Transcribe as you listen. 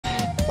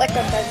What's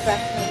up, guys?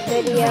 Back in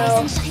the video.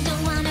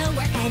 Don't wanna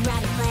work, I'd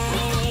rather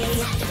play.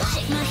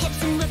 Shake my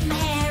hips and whip my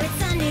hair,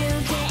 it's a new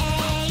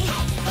day.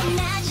 The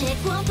magic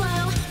will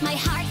blow, my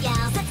heart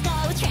yells, let's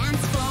go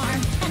transform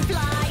and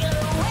fly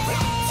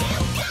away.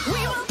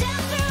 We will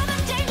dance through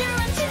the danger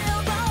until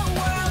the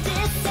world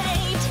is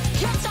saved.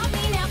 Can't stop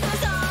me now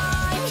 'cause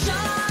I'm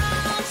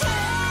Shantae.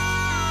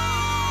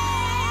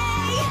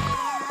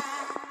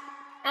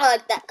 I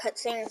like that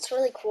cutscene. It's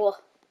really cool.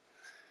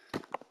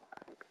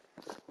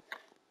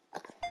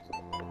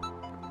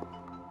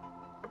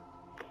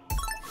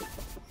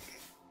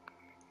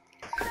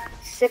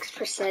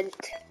 %.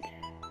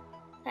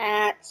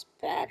 That's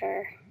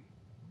better.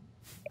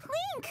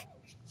 Link!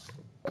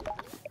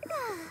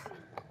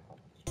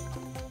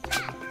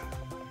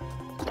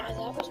 That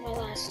was my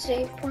last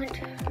save point.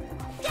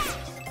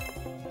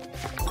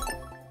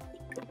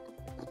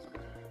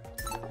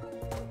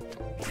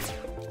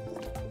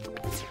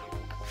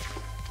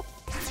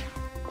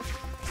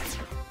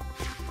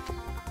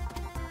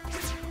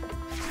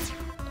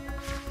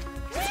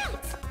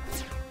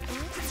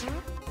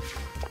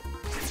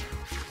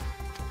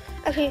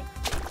 Okay,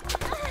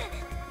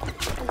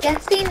 I'm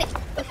guessing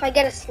if I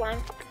get a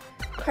slime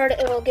card,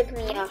 it will give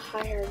me a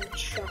higher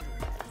jump.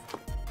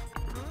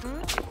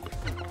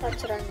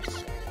 That's what I'm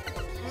assuming.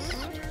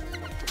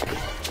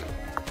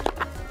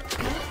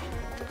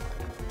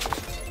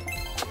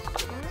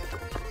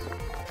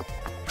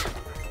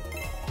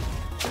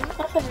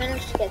 What if I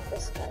manage to get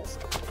this, guys?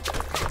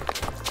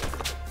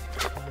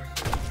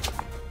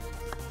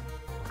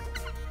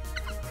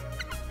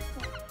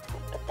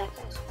 Get that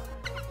guy's.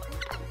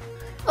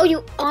 Oh,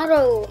 you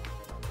auto.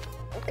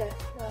 Okay.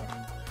 Well.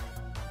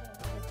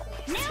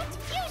 Mount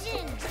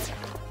Fusion!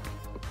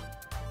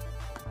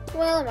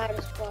 Well, I might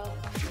as well.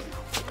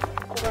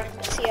 I'll run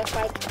to see if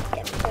I can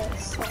get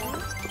this.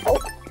 Oh.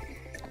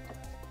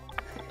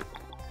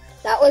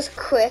 That was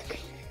quick.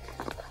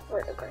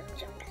 Where the green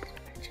jump is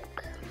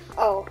magic.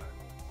 Oh.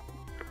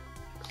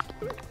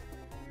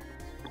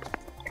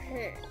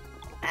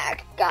 I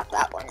got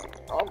that one in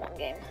the normal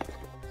game.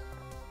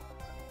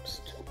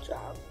 Just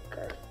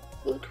jogger.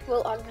 Loot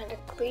will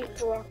automatically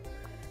drawn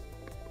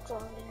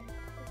in.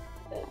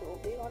 It will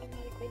be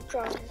automatically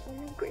drawn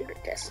from a greater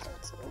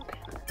distance. Okay.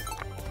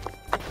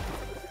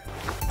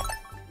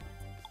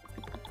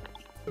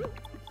 I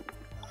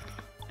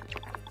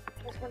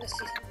just want to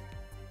see some.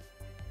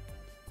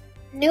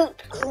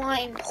 Newt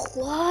Climb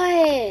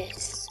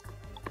Plus.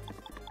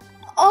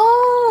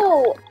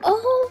 Oh,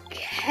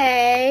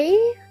 okay.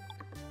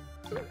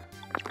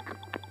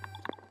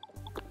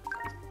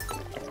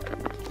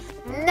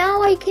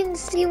 Now I can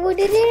see what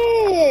it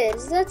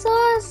is. That's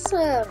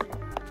awesome.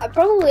 I'm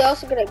probably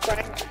also gonna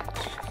grind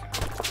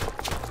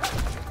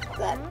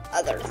that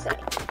other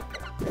thing.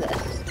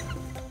 This.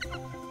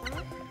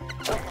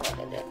 Don't know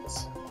what it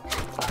is.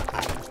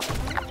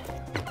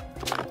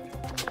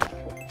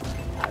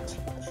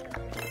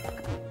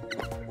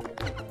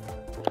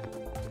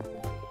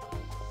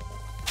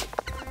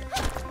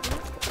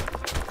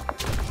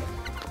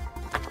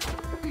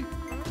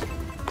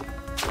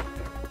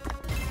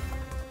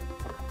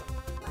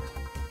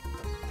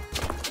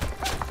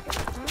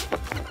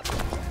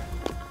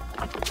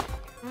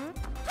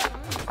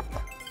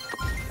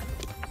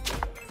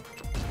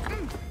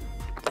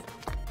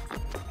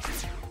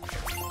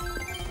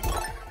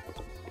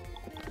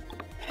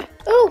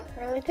 Oh,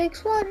 it only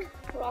takes one.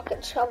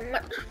 Rockets travel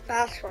much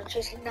faster when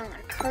chasing down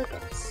our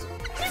targets.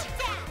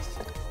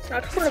 It's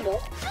not horrible.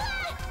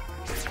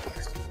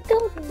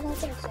 Still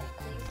not exactly.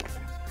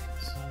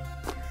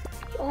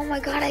 Oh my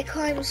god, I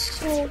climb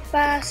so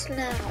fast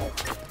now.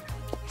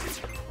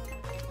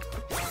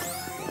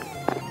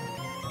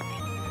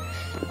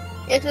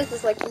 If this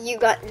is like you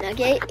got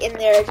Nugget in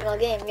the original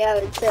game, yeah, I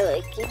would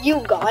say like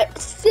you got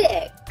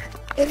sick.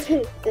 This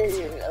is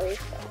really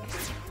fun.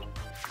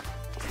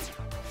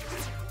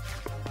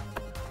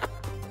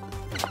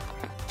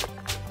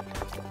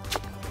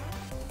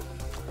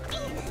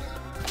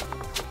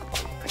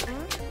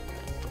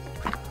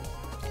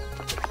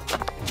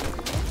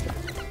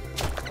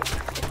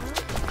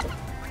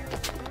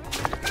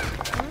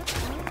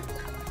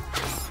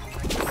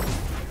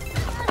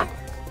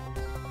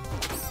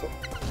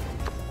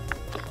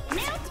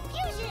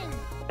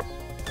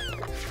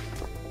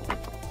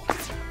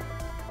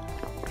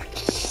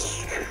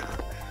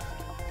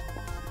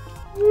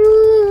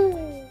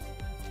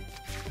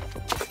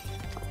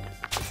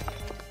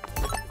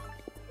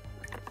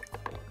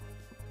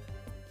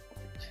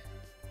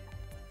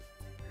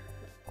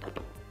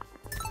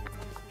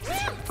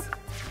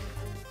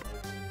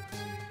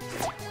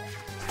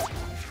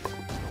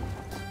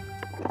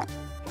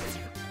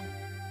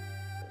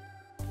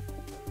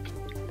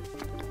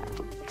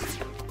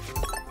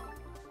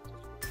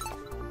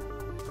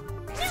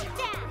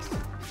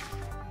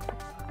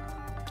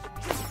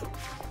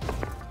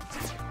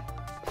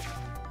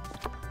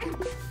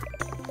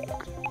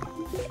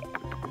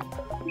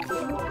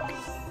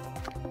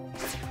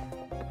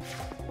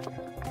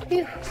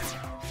 Phew.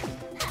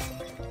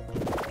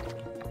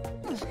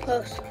 That was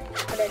close,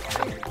 but I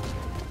died.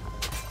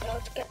 Now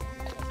let's get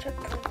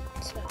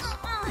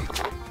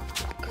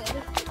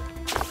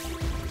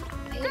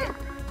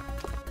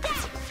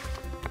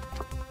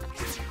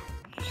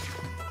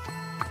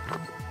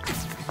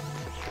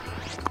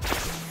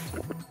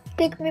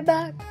Take me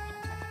back.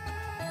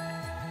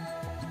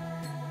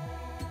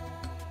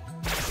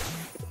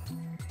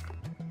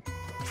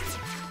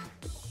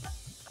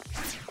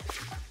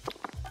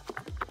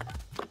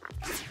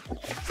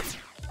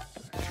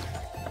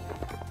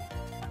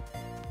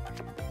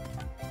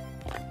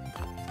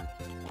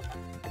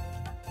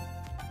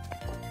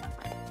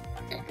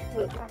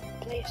 Wait, wrong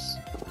place.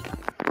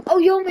 Oh,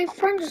 yo, my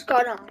friend just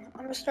got on.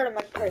 I'm gonna start a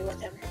mic party with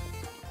him.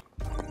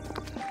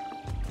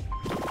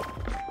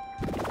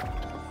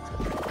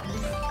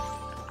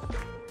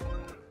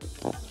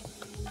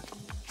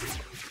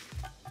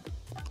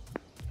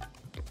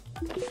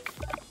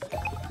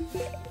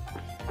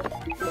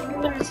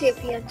 I'm gonna see if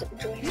he ends up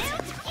joining.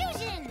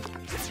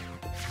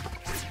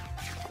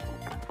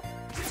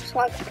 So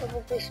I can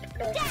probably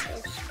start a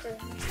full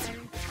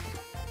screen.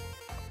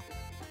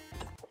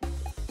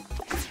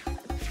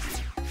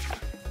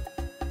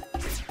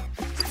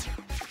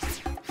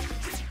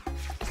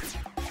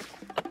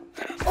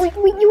 Oh,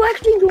 wait, you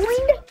actually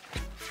joined?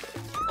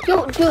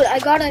 Yo, dude, I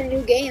got a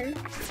new game.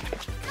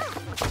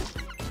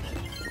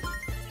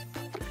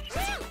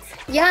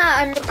 Yeah,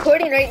 I'm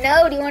recording right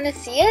now. Do you want to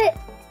see it?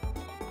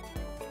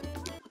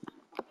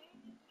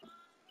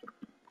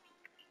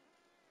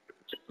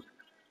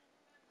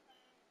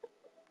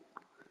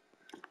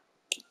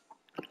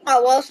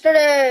 Oh, well, I'll start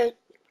a...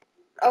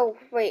 Oh,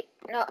 wait.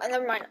 No,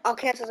 never mind. I'll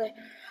cancel it.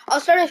 I'll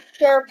start a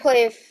share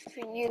play if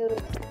you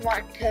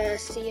want to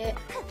see it.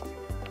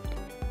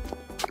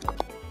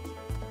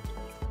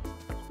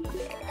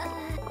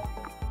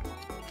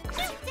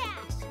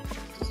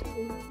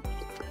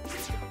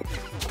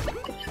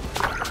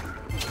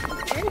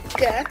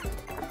 Okay.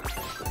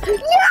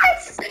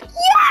 Yes!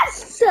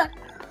 Yes!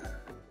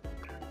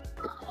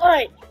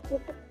 Alright.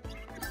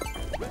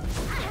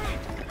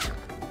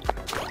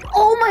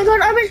 Oh my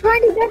god, I've been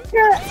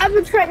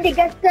trying to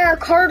get the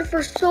card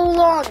for so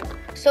long.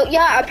 So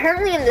yeah,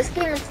 apparently in this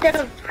game, instead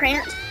of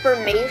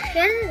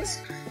transformations,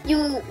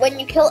 when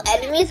you kill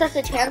enemies, that's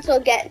a chance you'll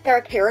get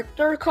their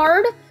character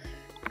card.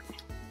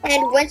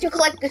 And once you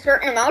collect a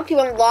certain amount, you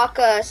unlock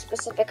a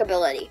specific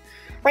ability.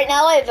 Right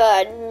now I have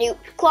a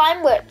Nuke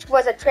Climb, which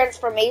was a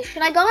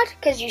transformation I got,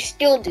 because you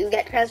still do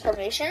get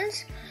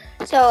transformations.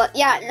 So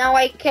yeah, now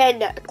I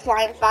can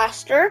climb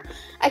faster,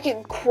 I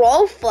can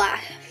crawl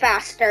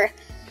faster,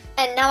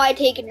 and now I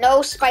take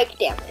no spike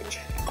damage.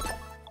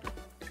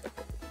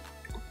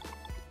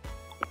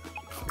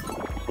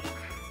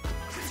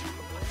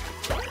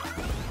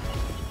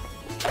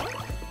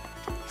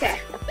 Okay.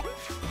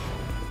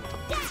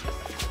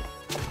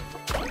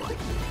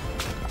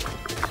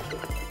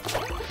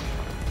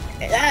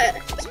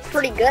 That's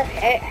pretty good,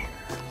 hey?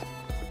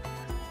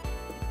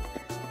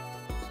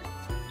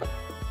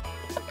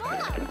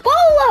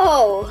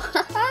 Bolo!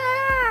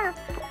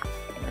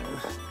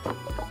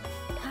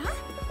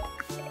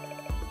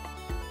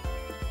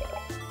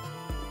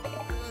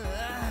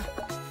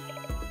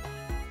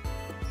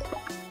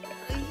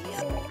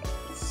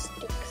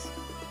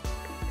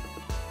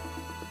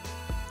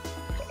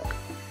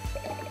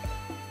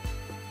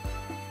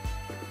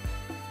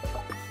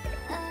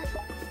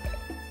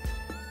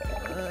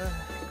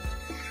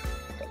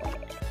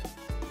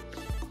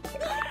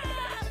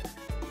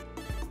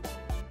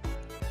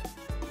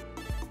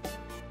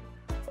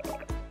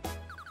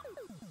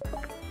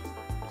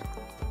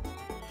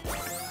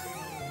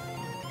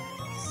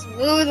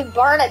 Smooth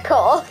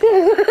barnacle.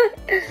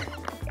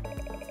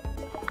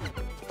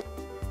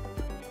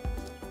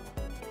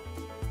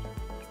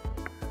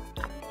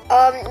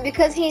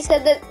 Because he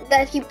said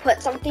that he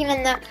put something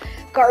in the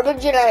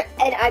garbage and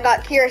I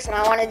got curious and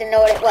I wanted to know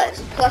what it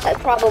was. Plus I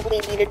probably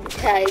needed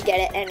to get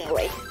it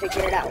anyway to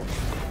figure it out.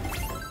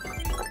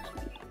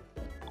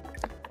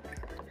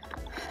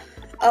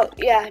 Oh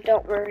yeah,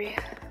 don't worry.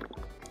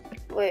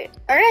 Wait,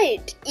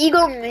 alright.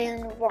 Ego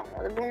Man Bomb.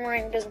 The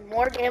boomerang does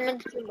more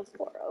damage than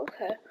before.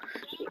 Okay.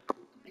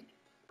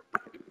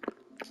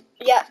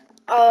 Yeah,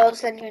 I'll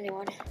send you a new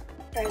one.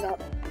 There you go.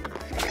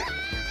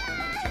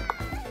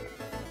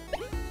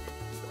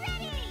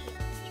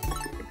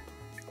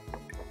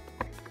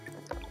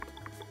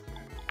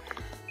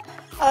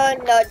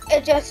 No,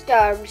 it just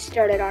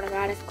restarted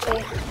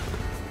automatically.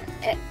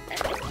 It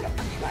just got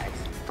my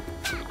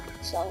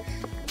itself.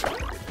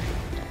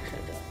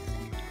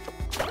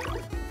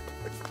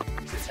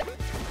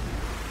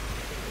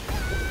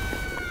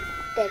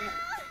 Dang it.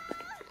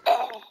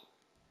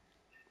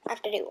 I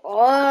have to do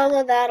all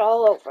of that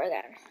all over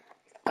again.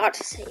 Got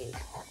to save.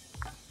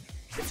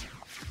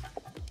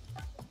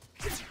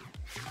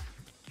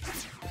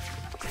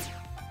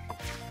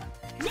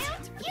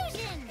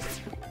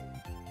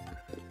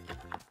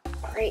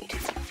 Great.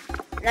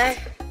 Now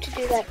to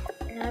do that,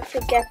 now I have to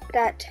get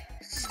that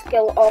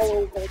skill all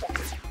over again.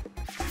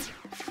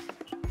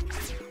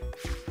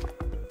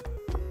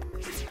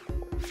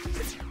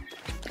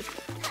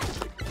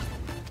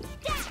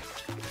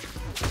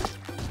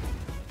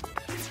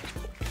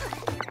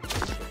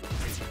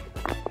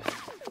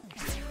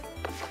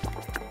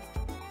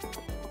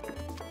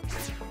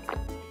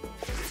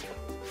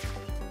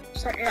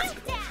 Something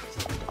like that.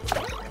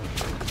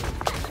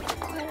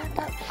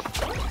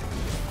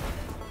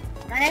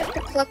 I have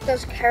to collect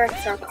those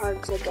character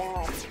cards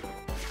again.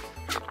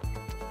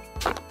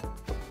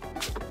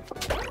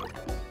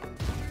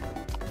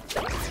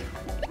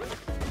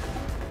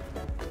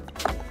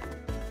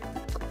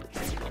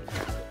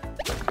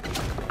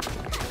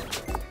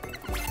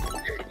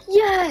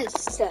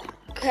 Yes!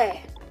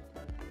 Okay.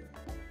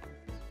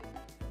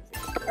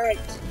 Alright.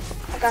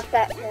 I got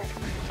that here.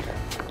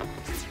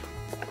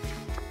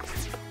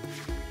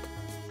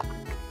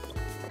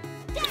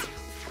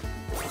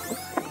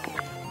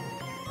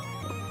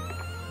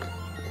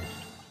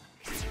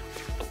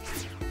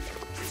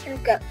 There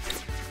we go.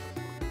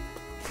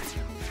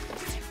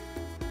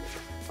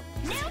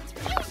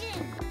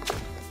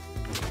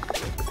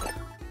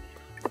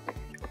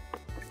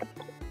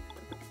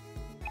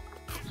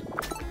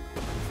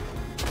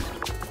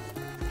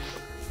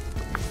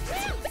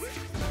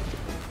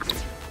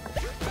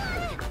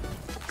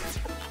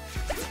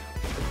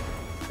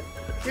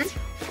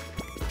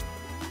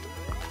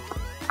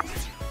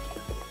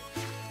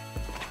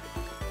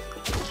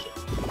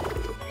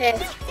 Hey.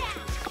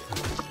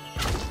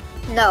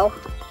 No.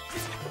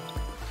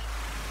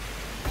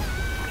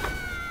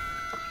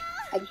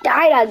 I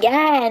died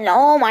again.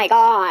 Oh my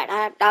god.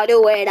 I have to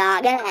do it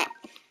again.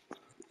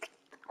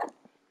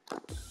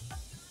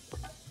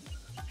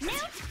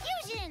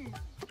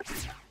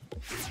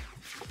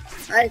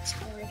 That's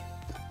fine.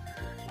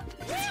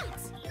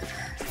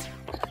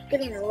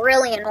 Getting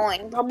really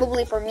annoying,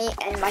 probably for me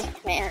and my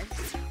fans.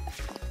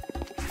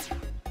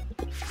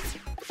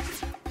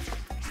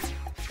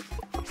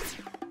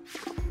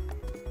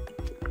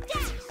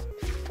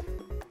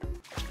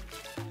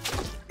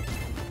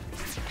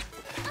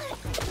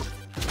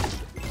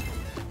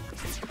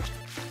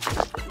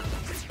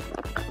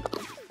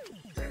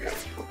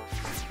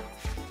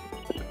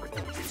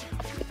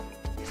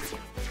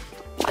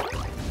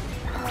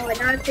 Oh, and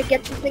now I have to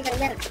get the thing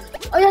again.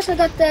 Oh yes, I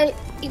got the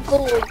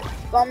Eagle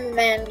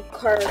Bomberman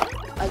card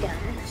again,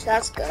 so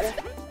that's good.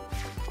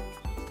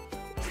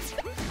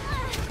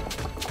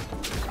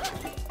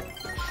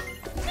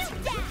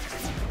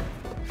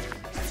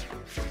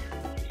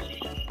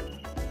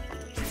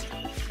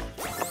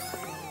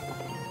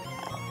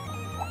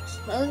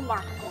 Smooth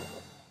Marco.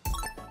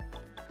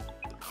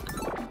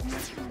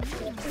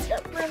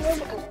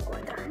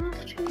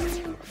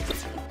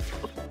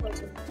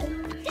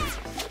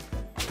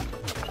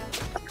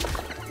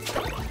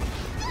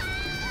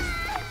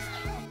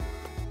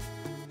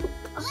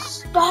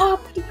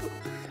 Stop!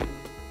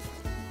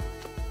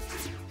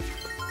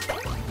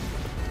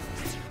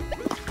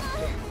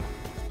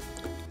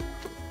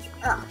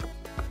 Ah.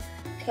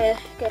 Okay,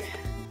 good.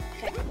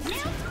 Okay.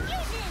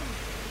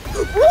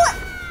 What?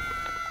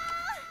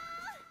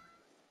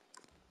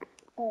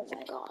 Oh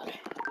my god.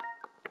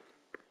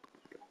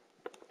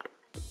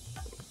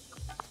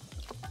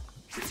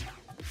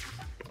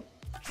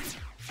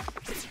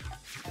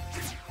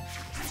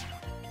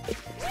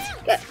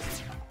 Good.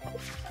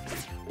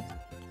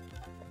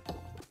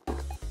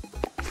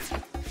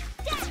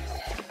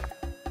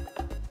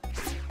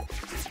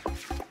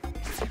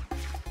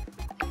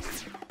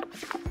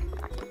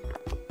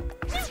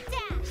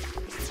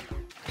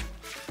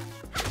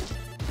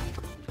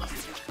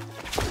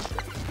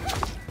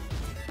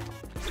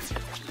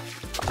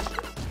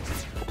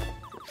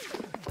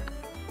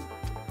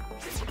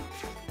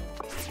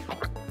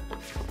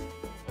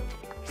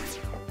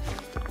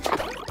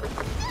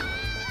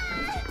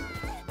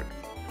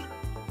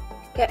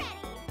 Okay.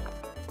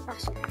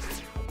 Awesome.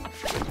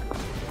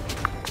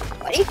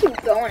 Why do you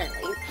keep going and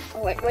leave?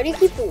 Oh wait, why do you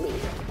keep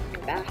leaving?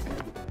 You're back.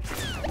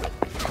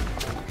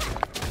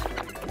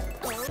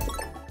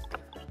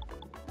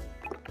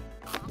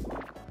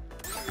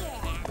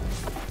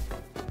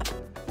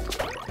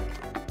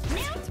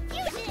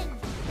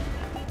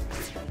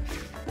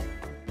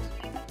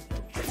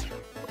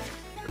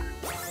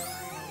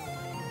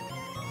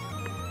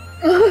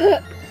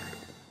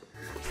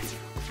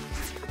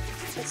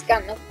 It's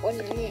got no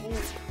funny.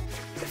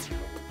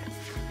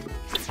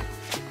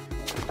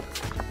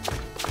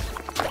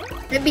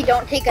 Maybe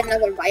don't take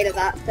another bite of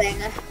that thing.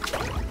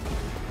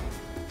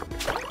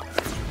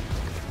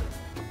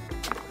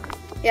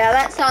 Yeah,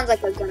 that sounds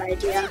like a good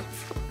idea.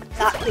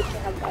 Not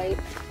taking a bite.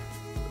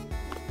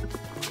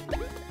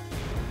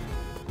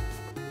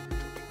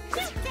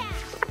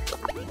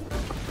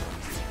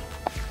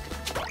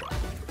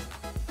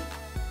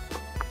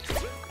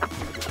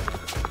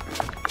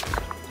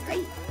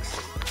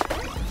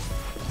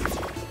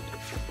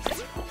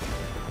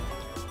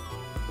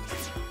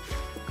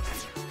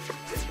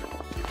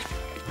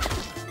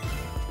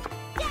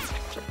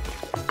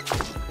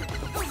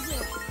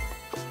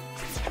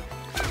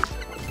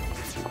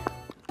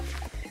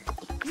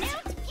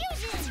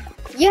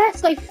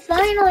 Yes, I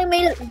finally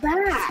made it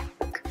back.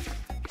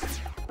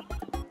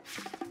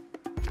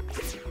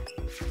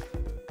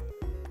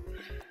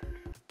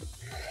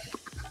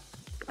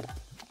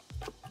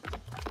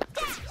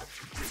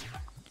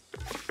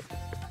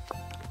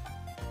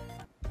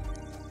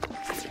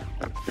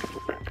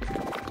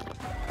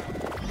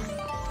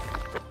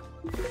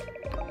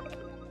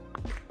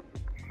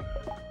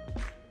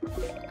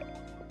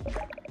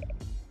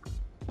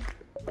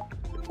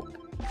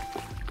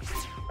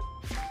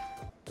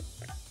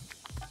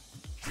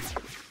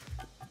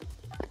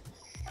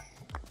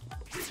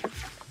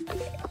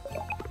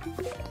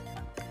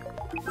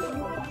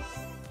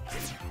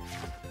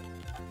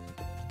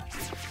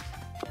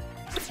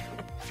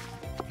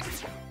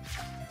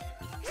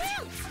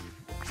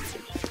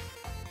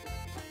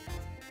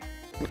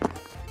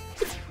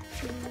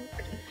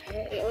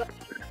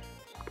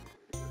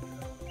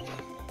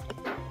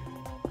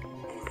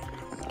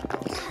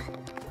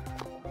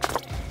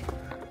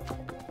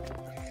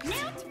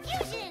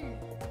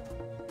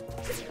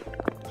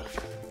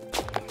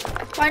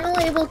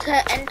 finally able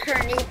to enter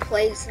a new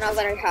place now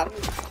that I have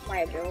my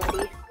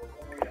ability.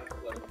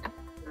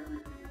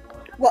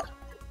 What?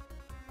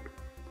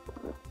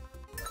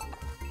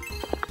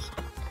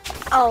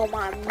 Oh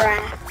my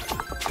breath.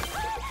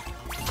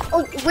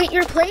 Oh wait,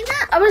 you're playing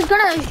that? I was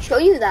gonna show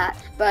you that,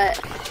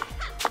 but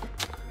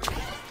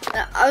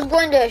I was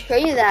going to show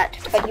you that,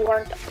 but you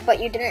weren't. But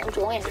you didn't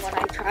join when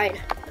I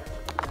tried.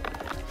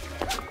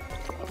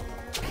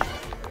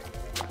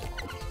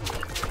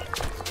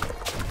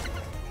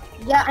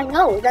 Yeah, I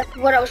know. That's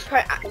what I was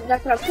trying.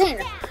 That's what I'm saying.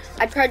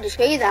 I tried to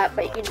show you that,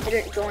 but you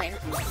didn't join.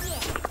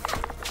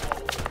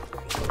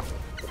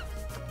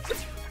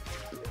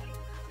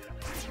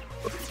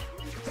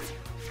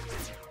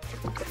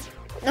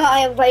 No,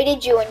 I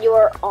invited you and you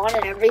were on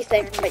and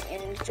everything, but you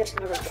just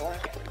never joined.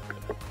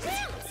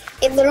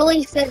 It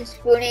literally said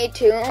Spoonie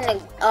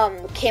Toon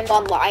came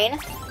online.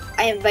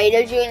 I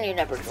invited you and you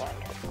never joined.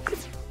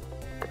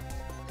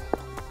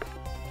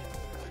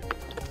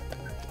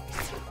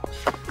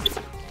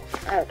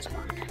 That's fine.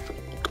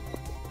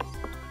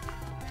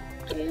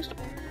 Just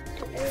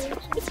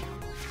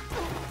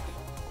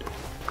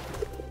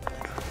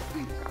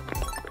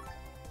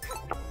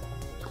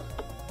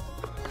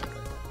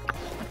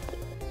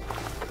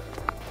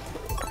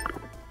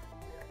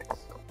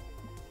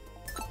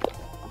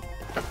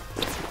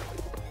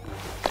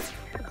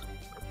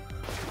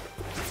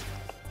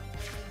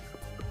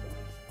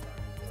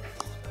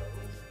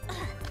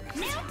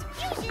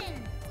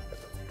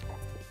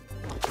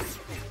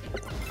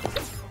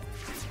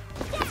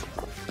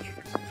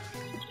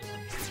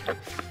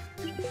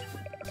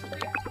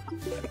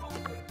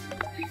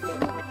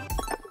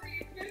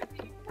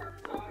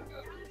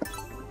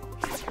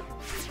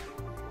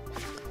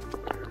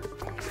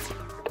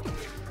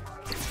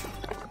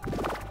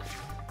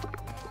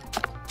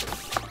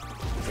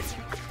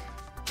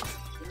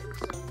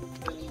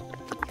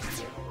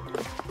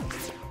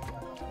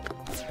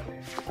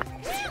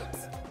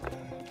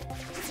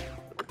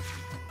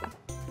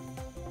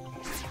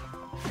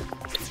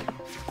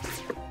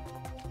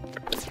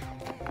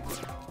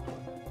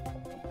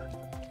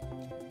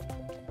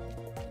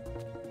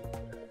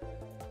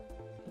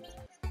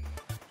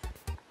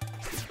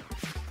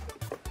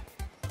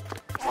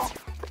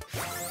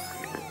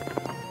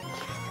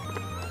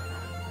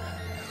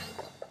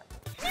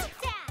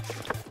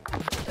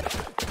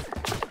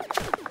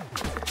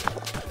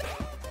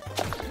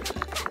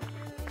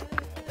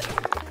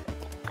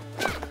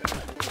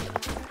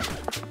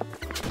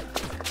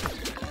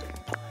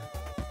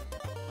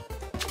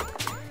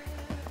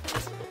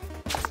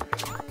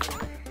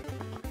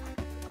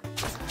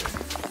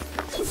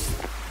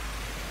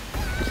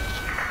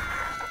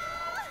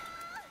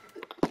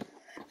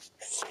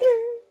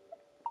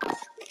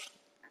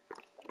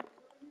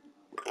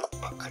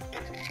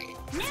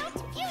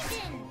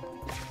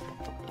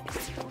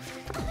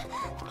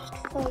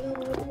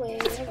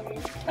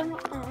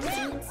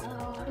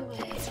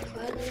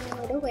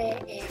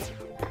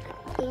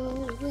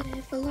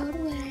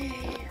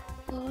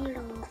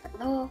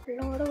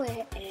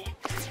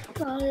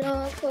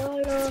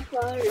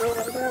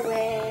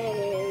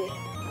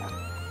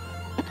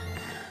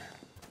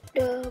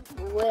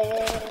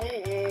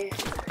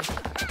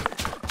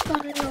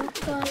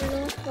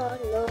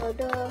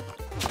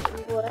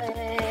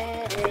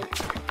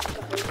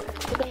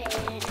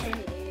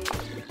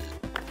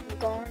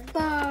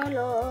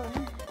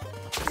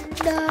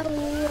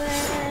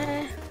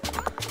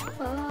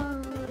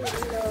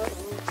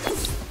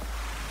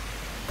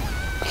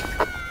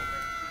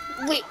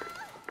wait,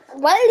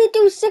 why did it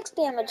do 6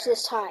 damage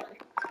this time?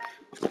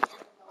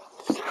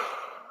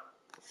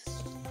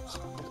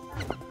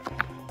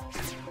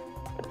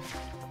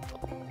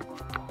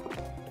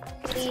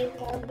 Please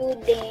don't do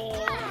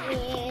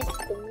damage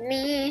to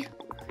me.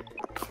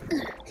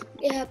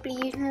 Yeah,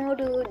 please don't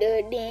do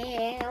the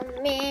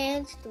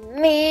damage to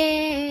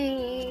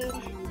me.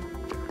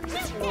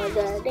 No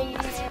the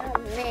damage,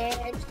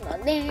 no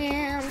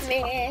damage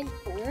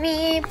to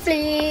me,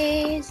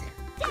 please.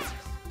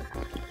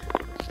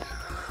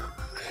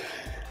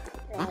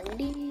 No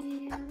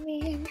damage,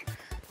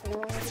 no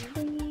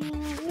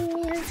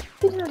damage,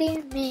 no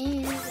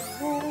damage,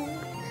 no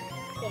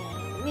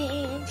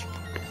damage.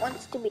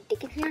 Wants to be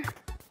taken here.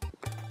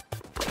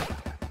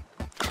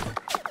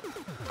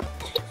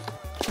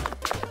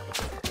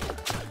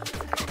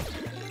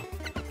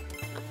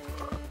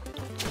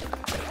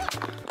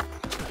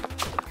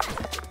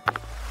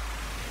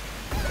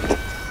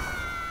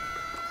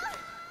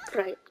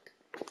 Right.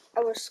 I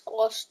was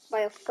squashed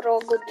by a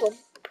frog jump.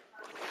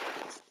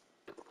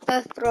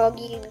 A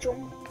froggy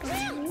jump. I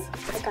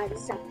got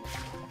zapped.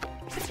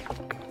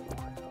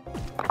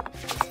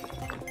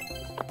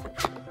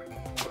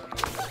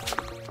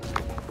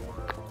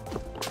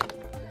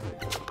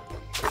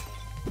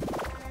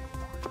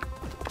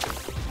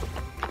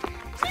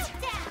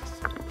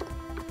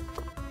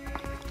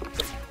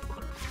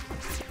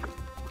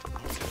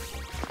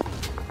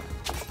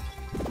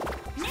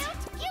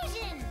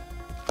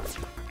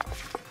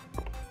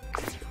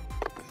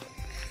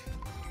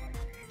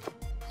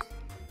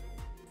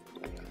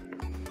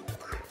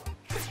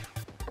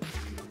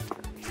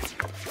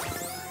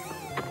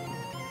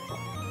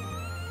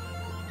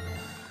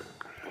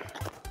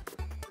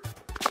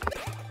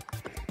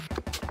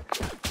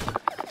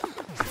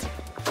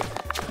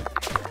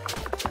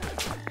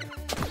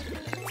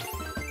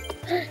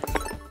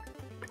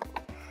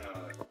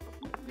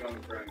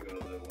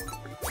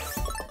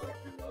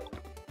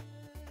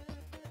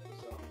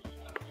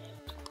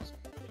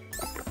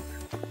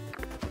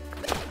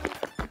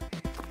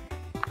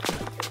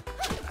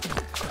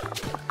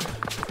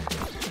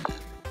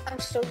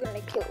 still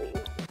gonna kill you.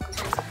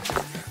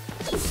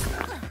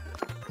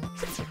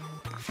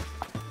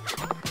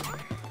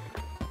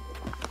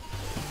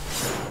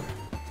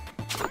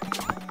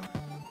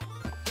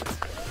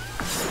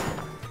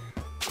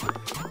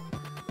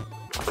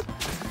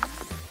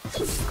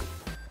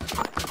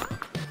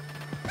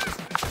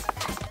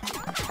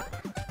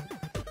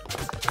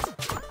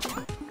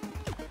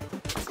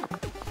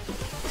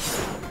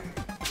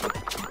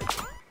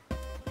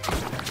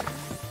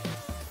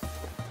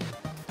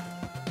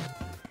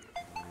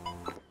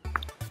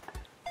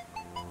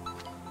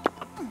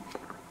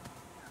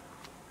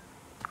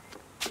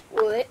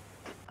 What?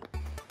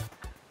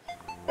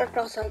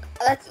 Also,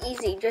 that's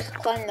easy, just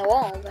climb the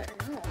wall, but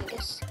no, I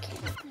guess I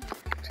can't.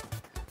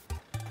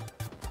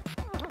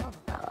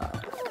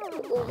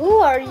 Who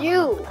are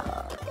you?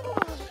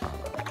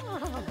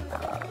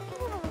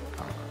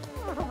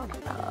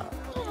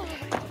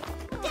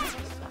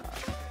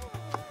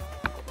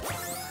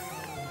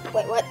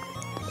 Wait, what?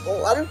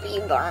 Lumpy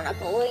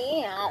barnacle,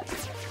 yeah.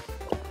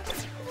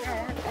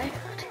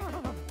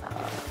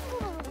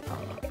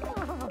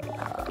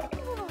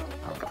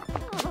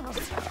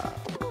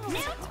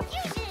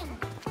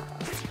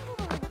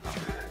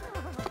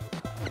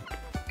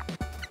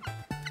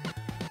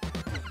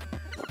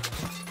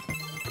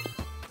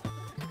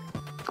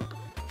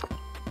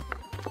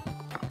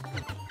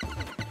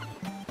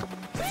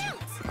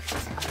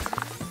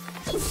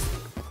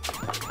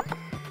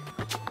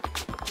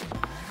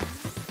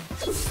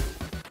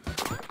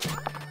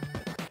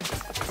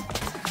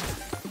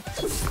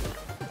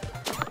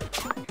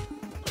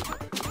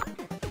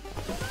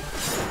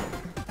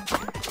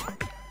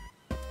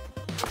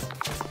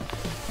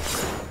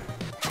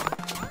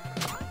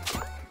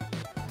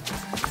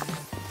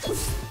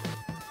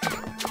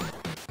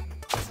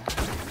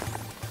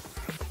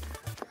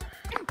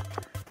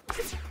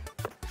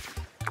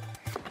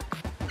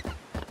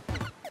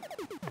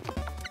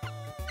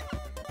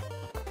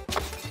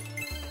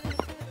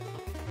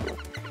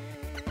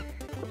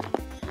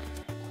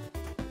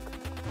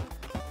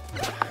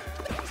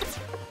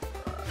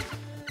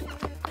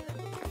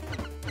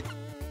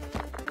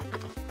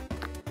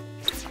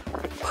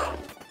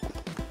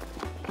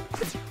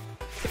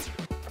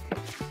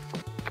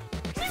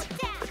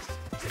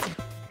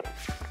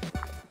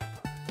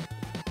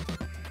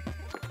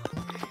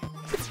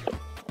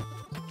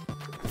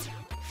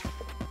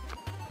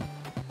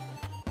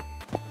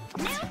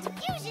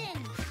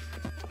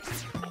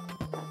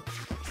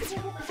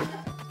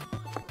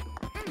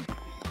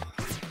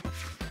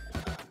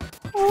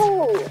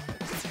 Oh,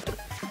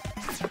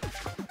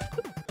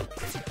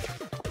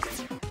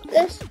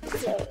 this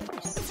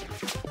place.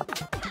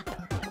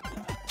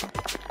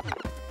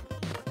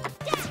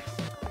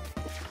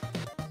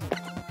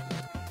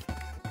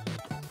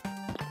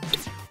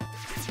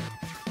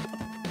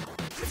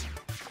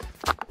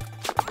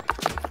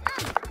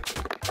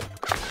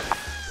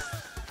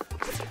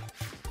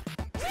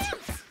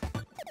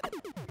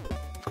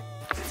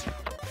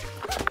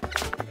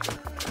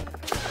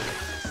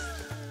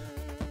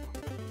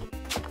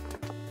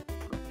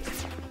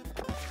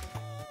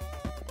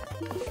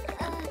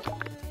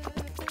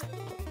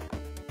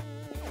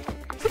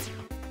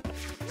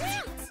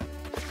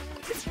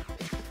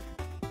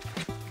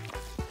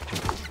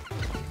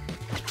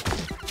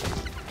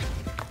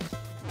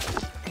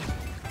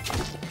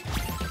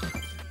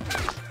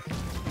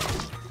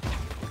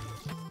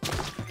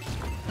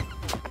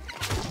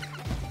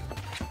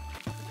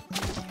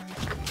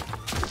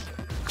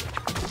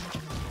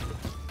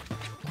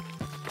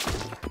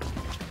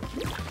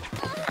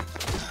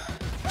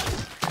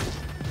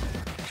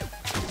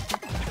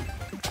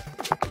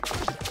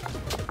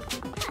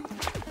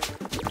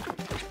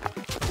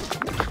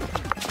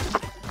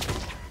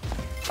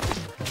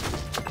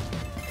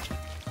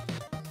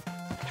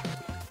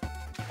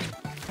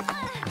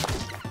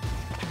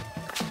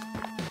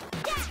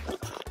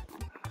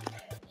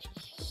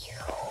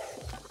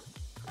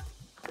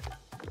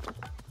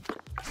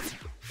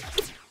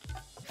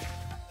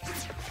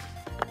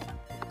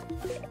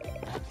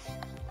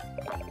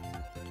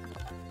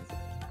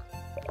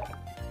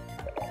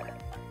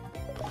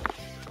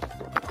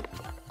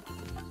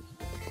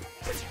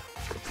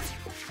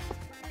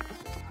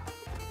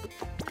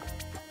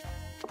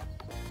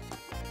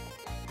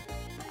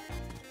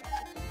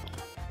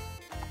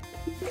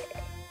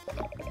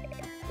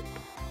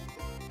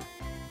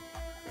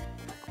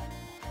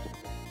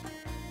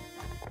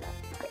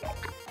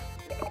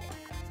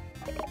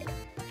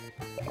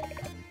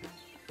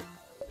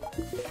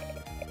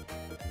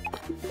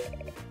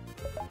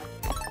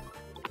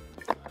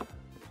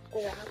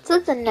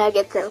 That's a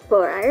negative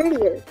 4. I already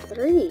got a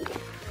 3.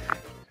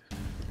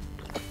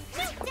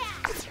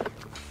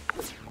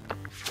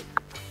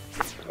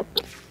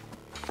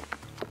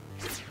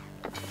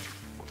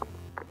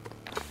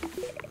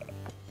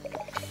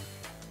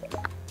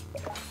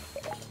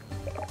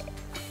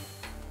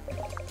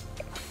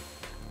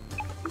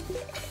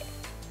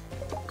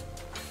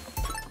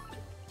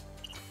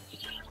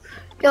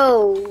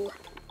 Go.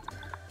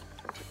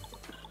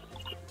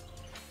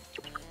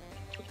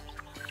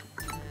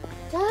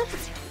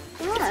 What?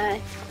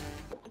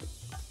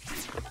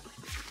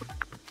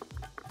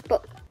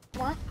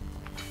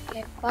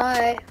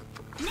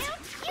 New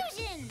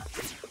fusion.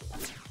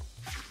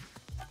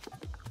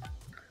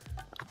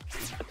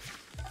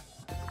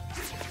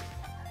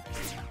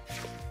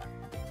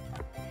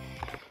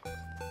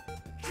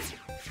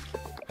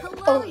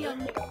 Hello, Oh.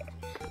 young.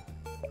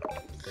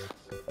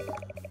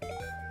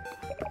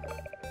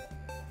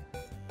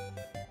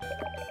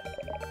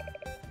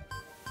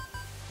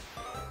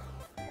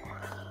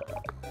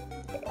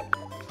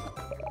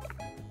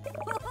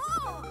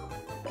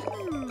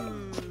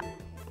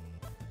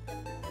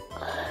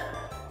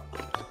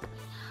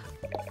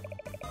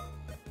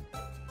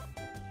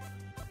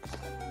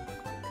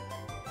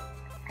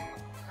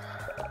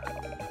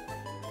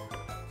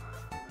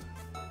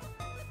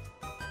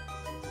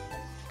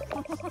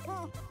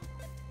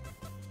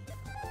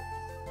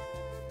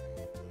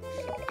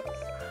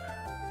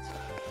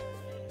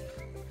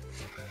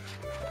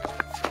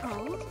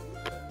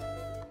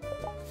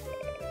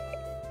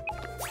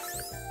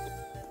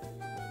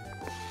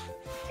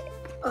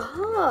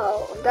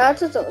 Oh,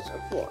 that's what those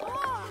are for.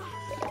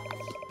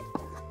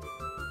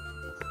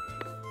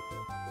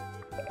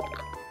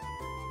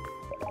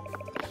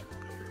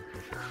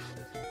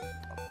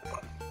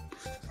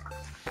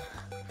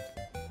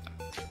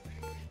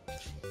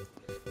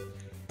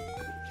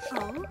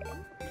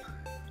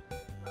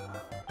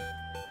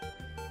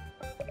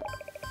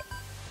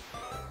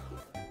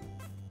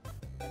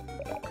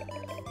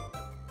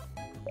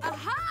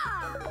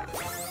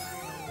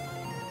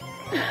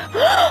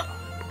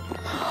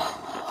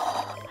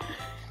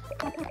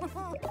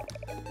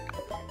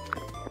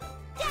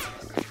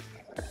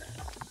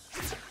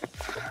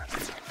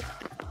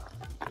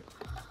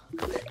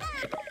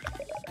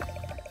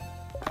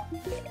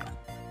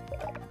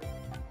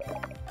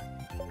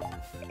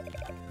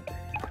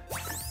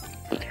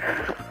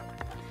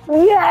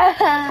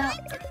 Yeah.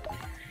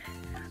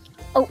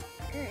 Oh,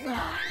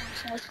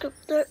 so let's go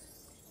there.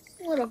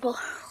 Whatever.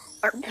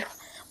 Or,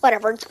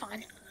 whatever, it's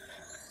fine.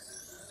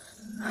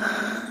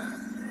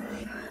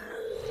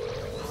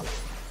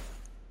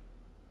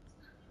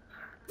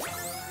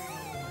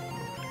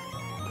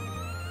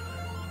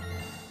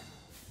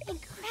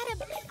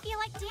 Incredible! I feel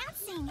like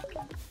dancing.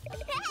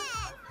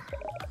 Yes!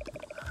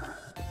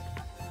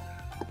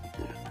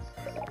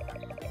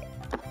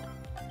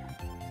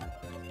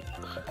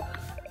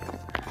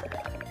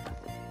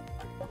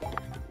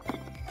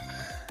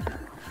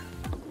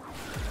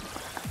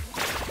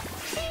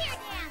 Fire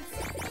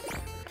dance!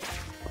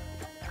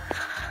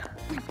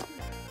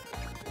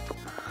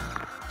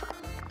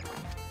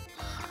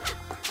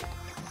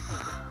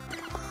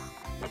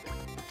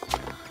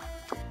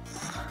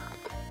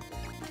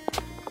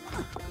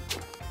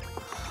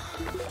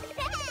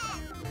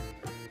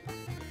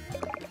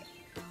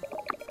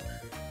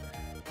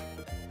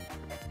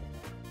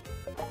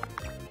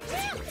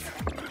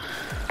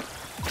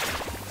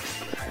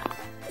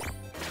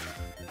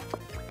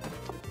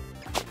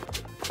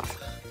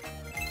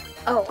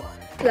 Oh,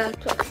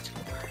 that's what it's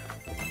for.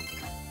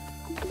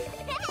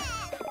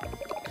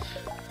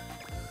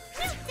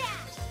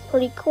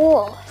 Pretty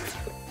cool.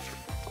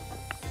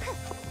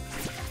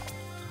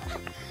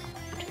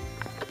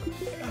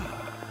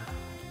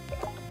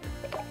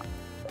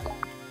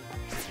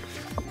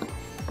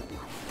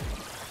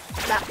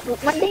 That's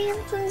what my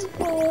dancing's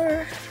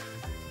for.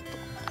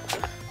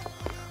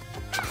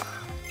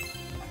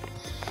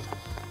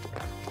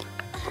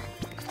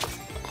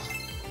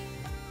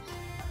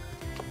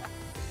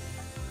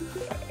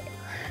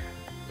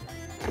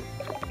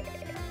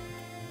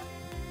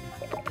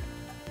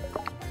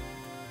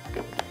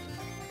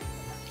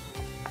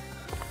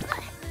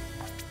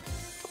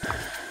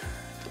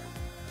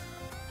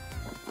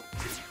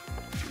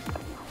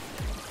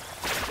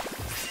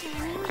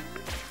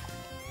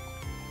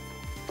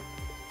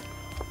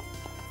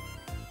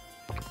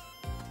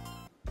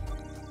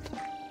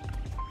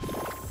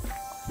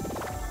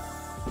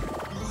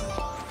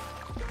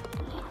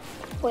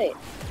 Wait.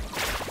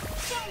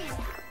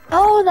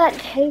 Oh, that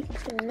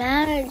takes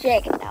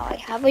magic. Now I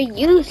have a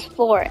use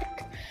for it.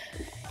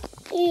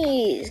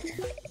 Jeez.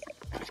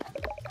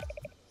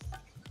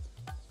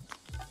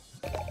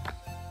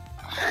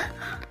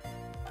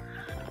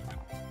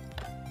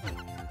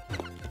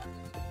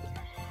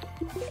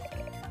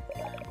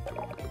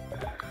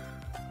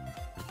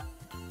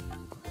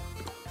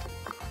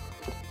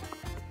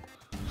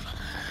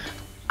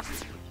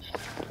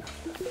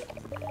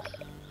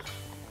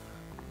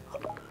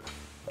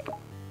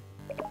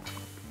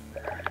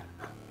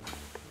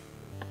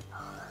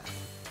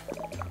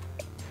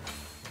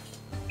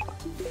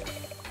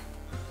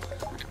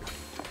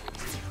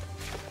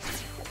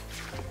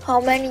 How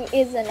many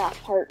is enough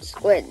heart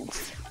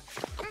squids?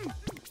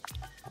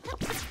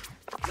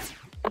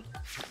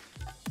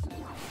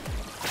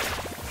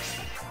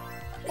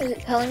 Is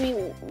it telling me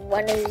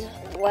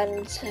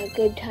when's a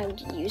good time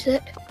to use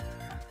it?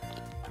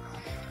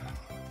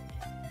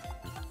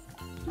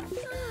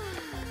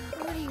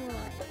 What do you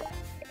want?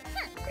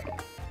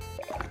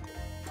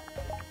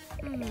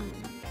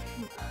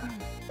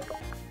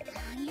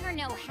 You're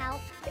no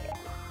help.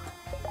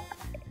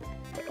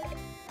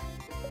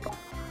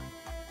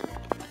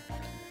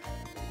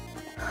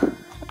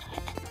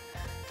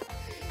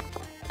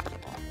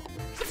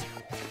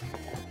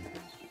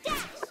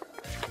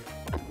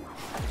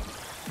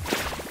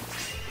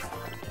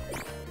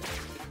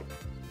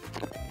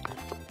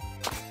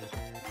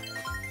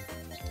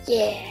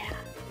 Yeah.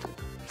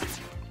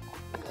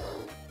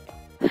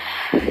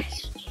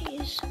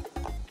 Jeez.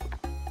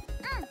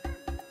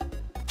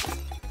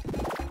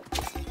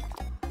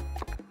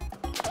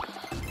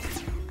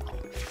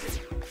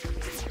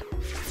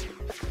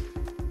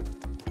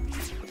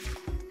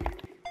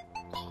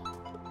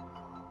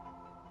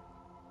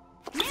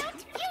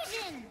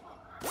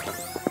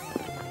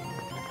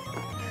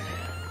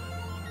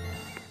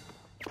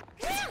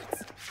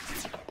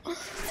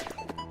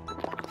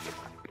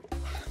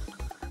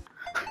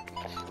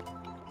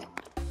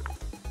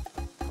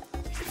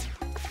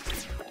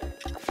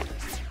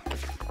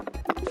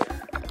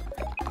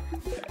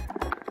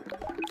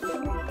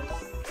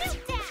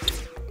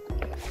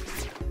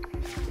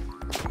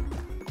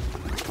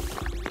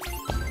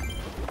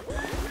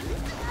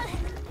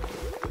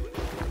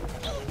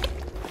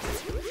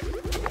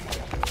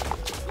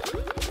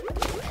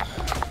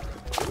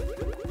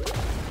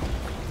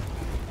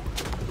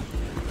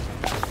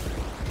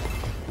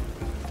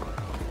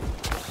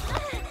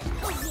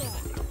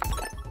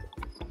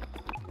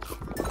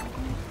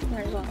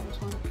 Where's all this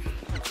one?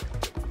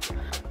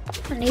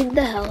 I need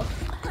the health.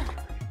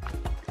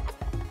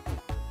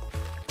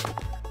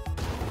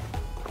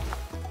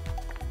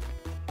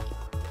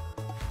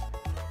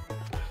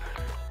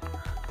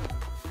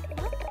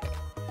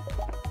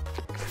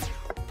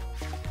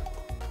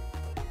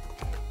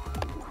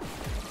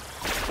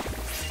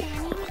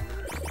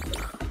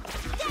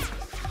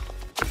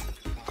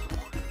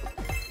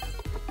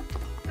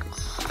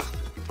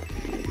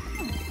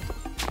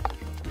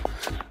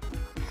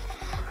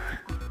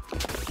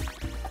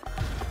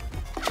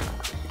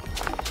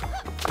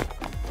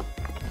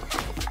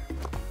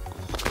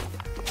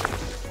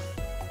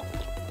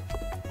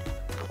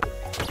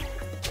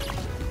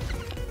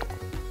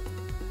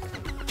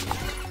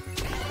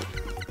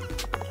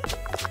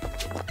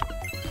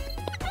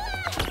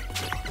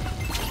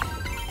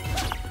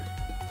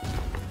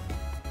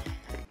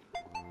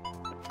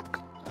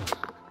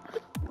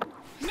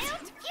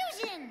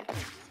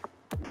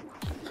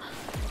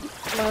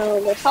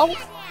 The help?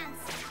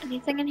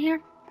 Anything in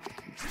here?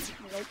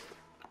 Nope.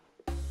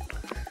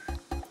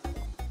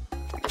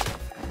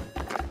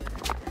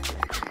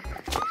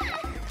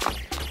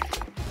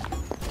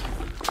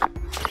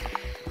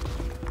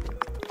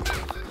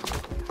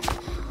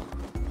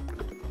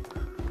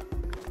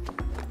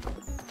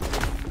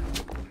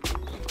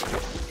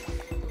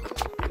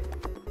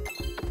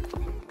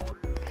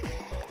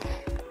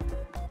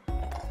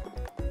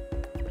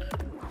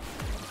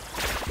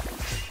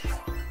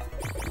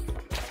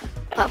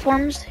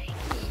 Platforms?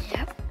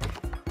 Yep.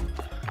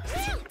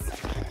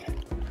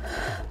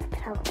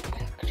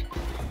 Perfect.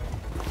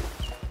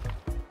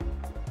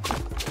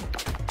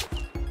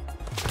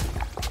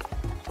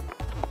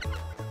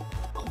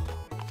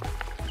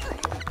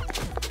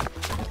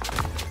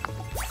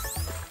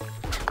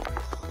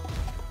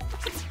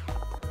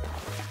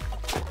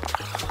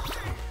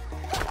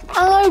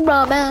 I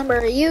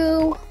remember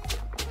you.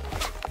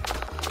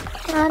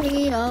 I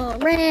need a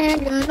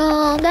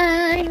regional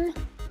game.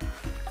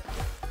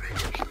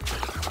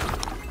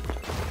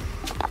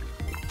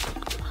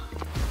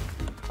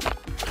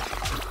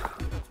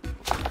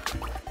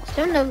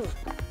 Don't have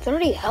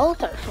 30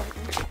 health or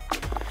something.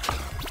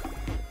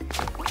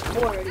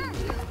 40.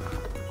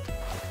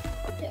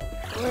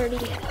 Yeah, 40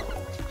 health.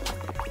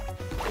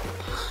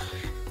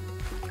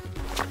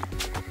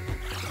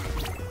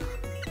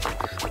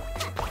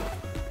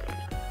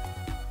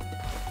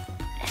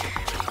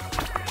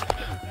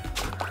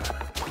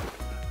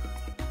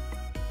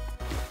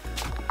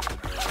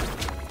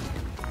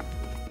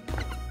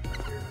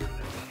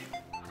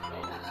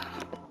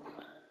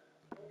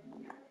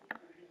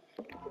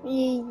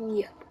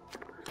 Yeah.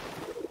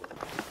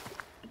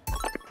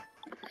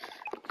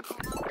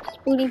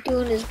 Spoonie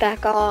Toon is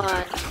back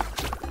on.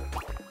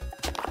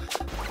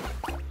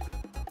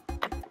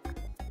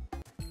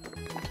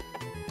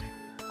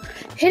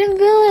 Hidden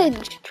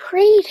Village,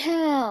 Tree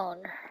Town.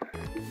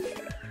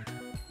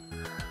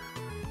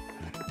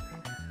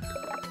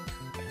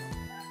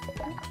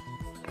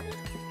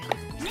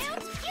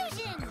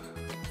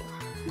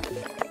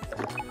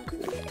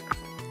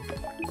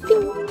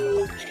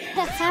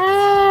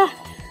 Haha.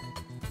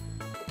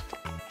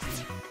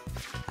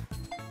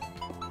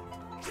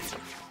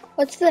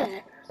 What's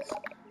that?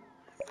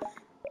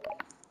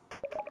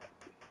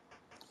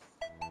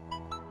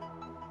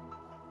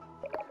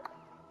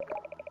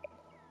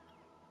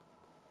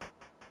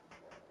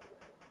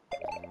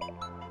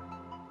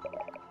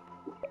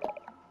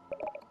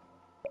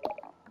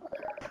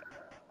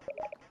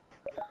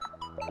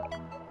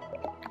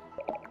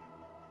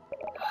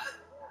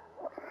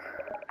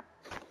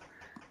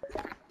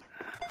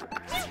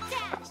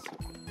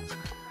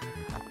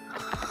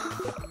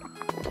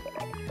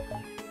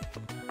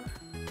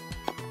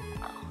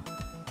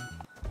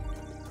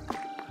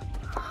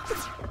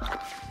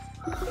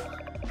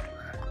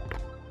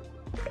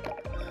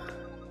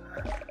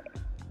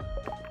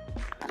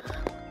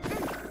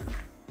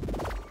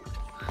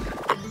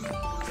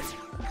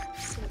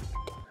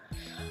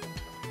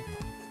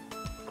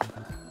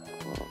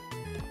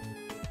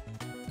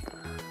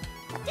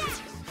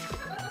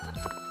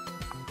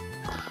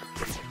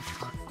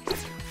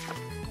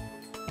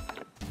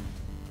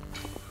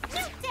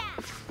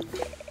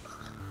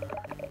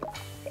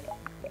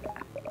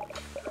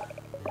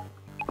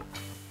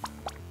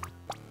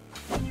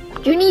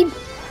 Do you need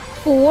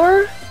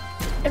 4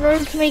 in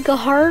order to make a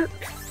heart?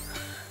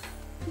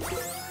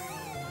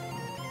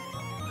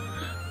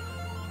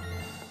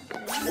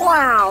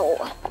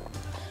 Wow.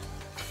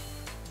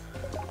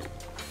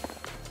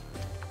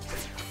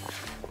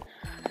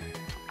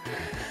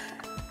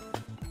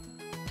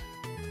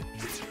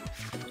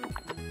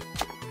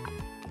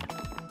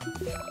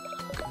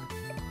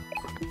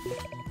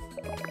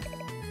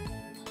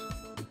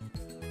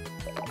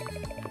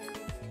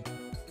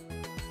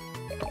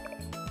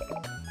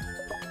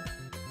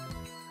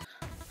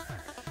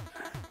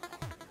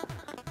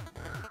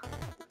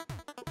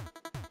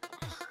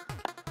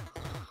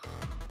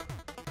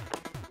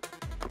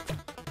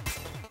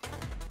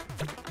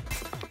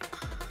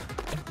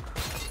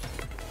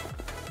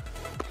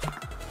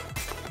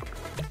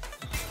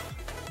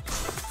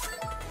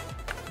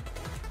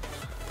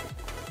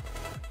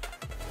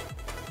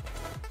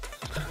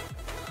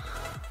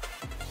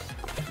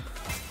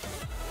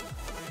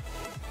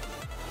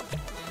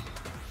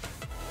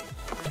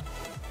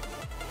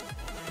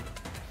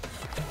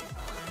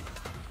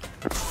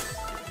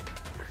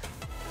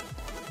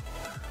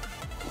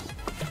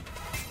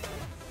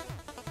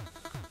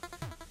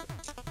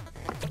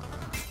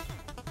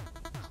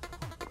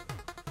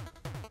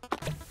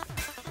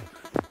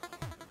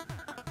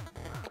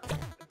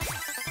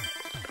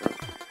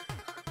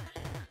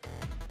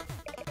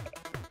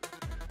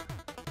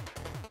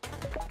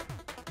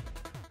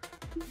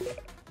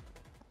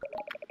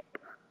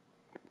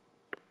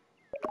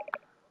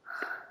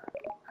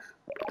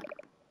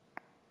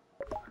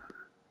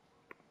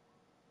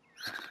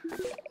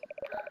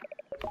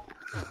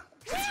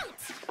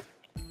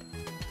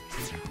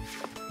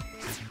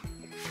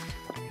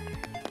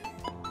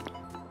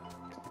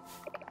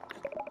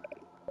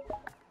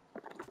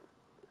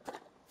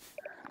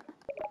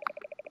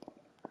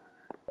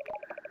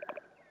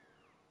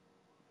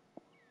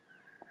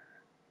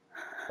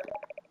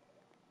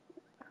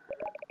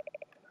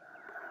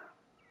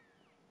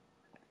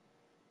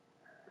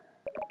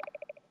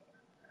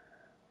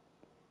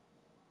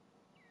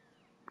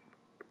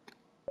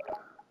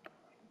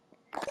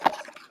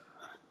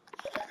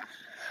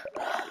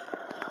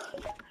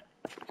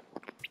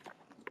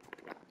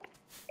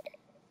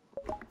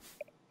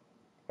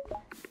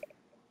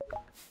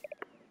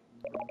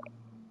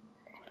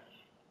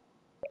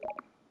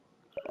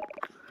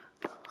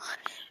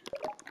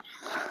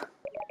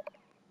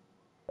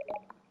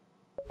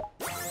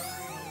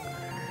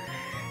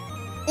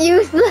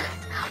 Use the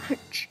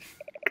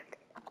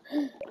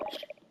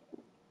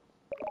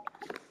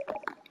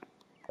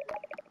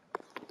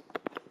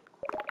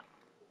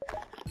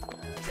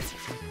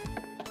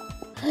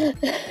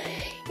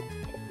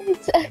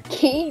It's a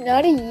key,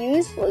 not a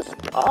useless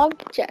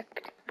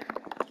object.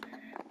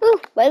 Ooh,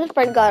 my other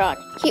friend got on.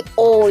 He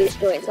always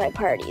joins my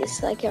parties,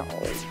 so I can't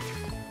always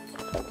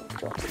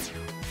join.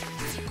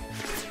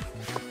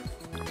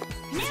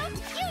 New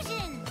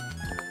fusion.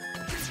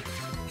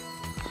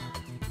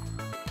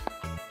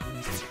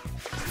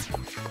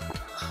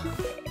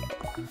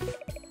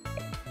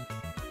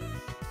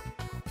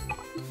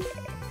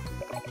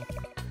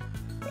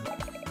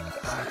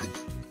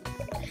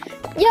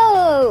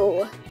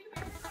 Yo!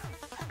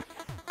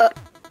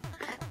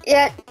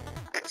 Yeah,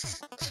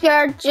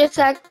 sure, just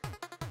like.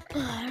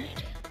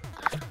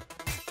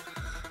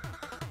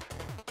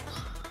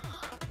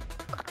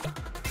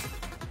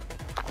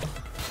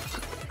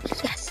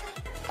 Yes.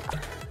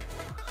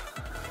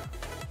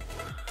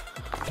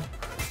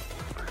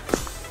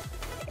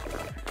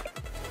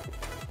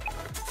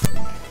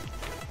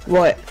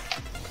 What?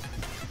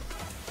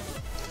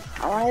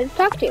 I wanted to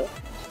talk to you.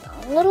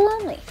 I'm a little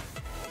lonely.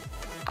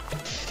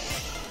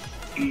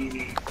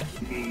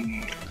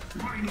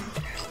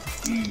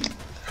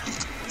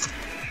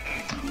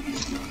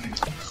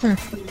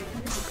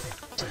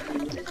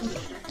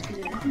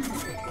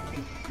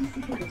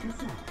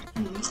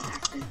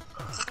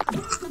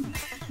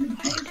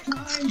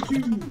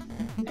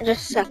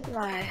 Just suck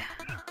my.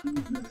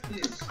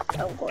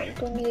 I'm going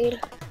to need.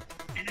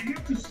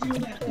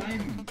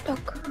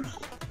 Duck.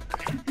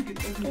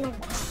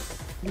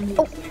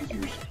 Oh.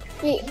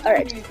 Yeah,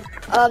 alright.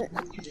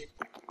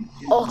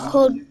 Oh,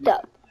 hold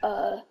up.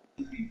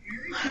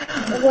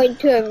 I'm going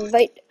to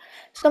invite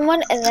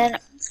someone, and then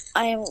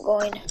I am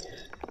going.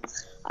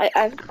 I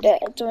have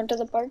to enter into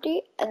the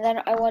party, and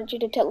then I want you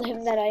to tell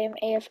him that I am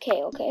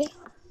AFK, okay?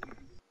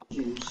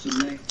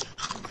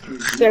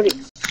 Baby.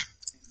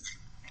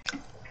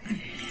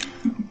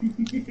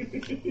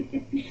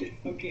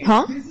 Okay,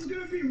 Huh? this is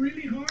gonna be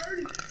really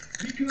hard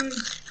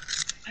because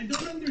I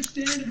don't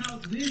understand how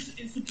this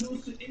is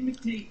supposed to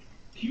imitate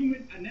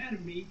human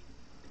anatomy,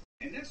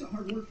 and that's a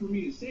hard word for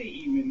me to say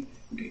even.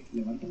 Okay,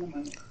 levanta la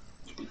mano.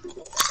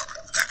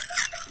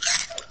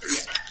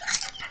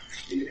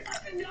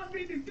 I did not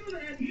mean to do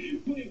that,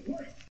 but it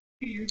worked.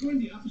 Okay, you're going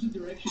the opposite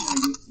direction I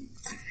used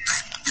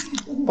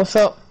to. What's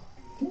up?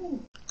 Oh,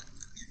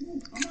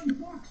 I'm on the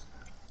box.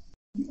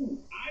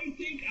 I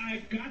think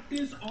I've got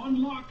this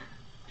on lock.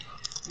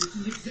 This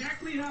is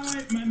exactly how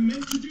I'm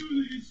meant to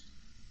do this.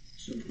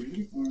 So bring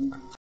your arm to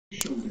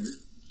your shoulder,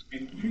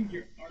 and bring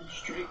your arm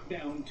straight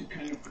down to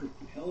kind of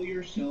propel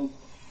yourself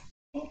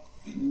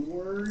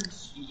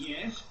upwards.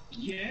 Yes,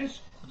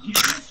 yes,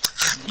 yes,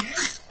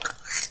 yes.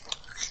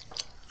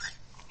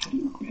 How do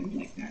you bend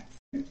like that?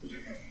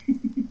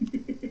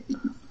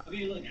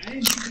 Okay, look, I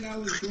didn't think that I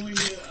was going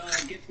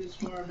to get this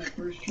far on my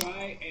first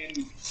try,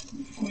 and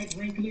quite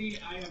frankly,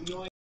 I have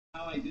no idea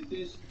how I did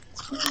this.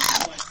 But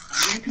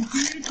I'm going to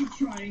continue to keep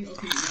trying.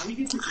 Okay, now we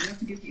have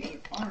to get the other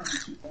arm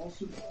to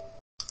also.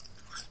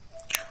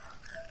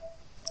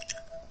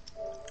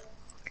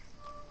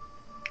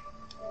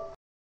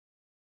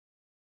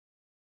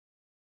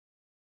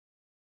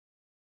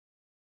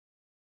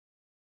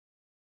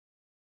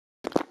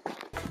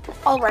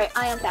 Alright,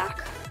 I am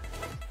back.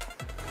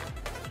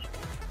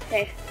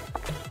 Okay.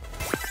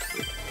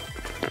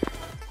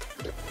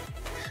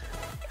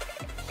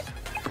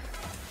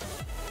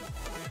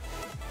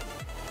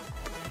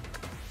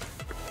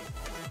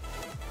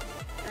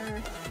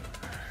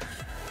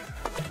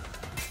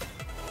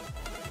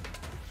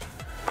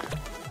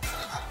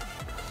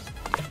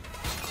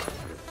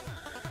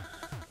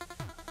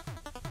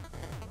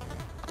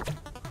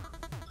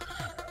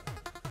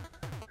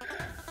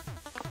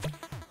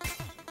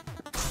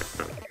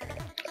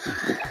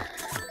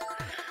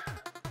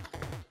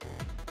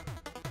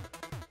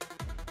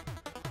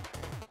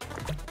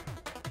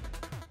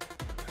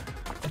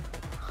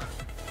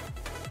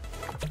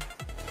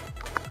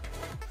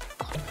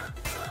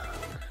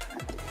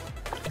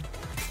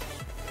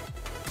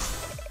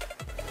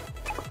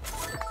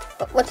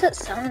 What's that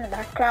sound in the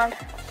background?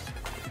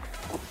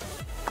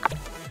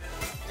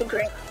 The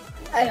great.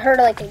 I heard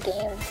like a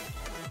game.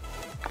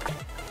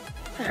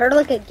 I heard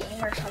like a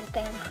game or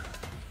something.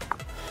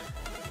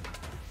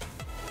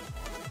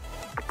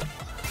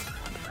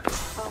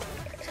 Oh,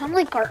 sound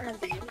like Art in a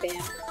Bam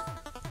Bam.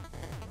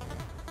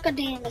 God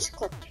damn, this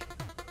clip.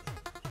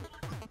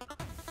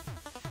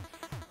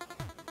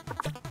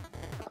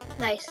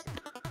 Nice.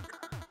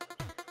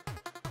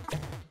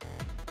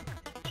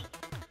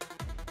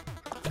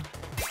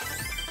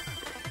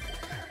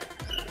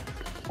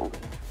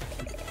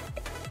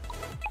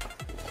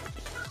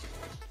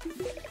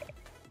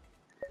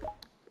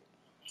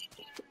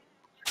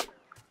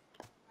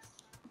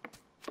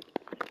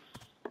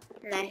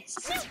 Nice.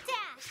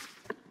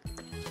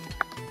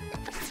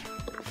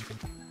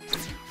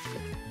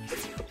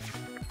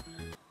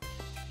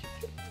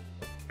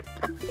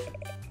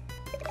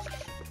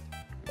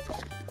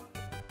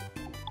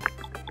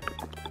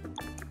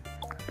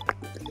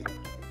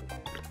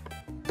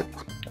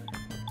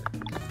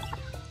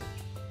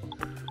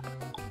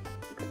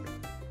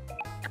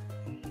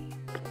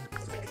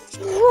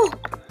 Whoa.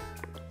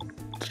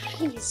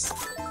 Jeez.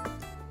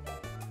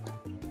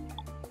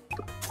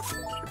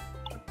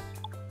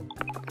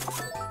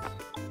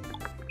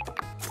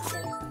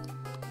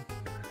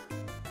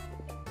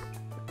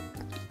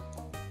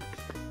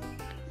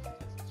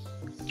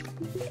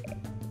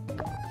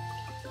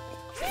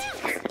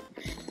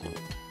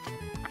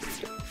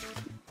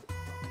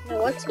 No,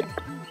 what's it?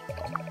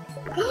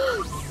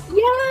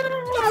 Yeah,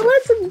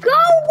 let's go,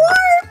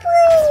 warp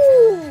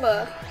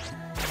room!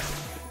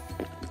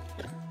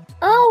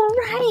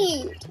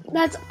 Alright,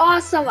 that's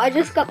awesome. I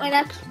just got my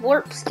next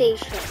warp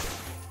station.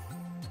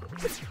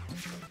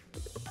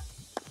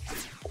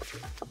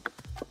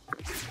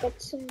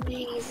 That's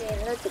amazing.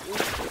 That's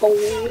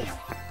cool.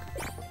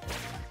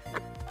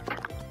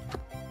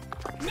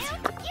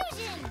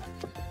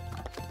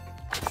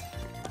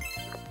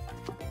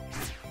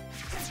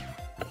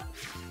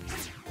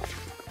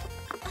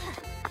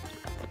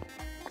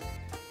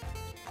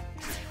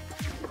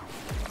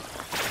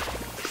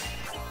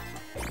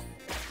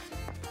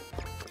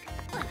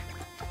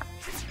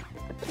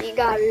 He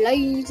got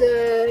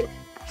lasered.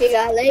 He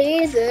got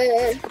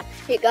lasered.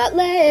 He got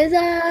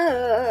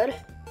lasered.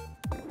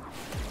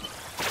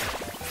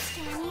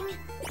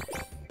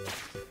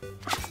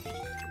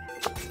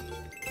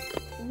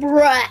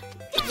 Bruh.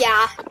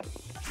 Yeah.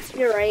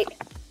 You're right.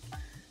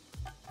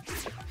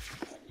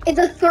 It's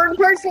a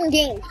third-person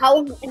game.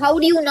 How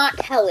do you not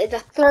tell? It's a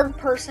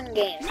third-person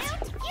game.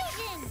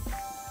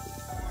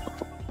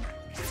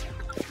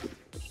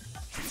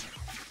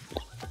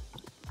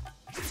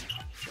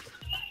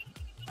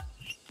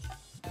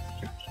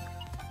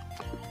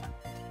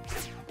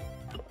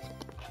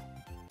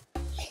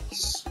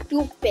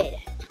 Stupid.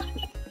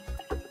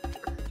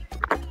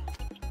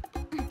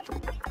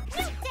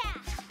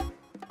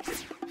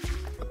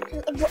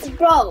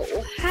 Bro,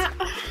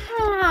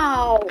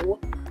 how?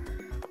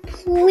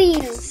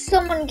 Please,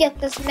 someone get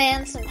this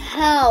man some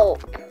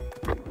help.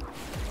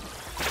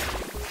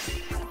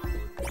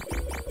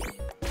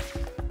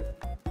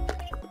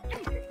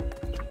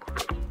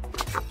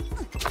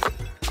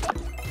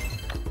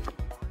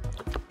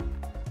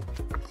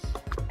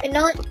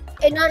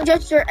 And not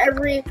just your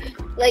every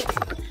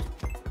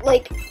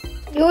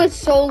he was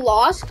so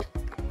lost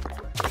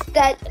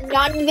that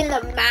not even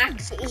the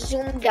max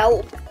zoomed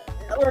out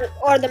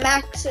or the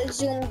max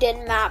zoomed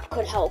in map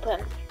could help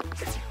him.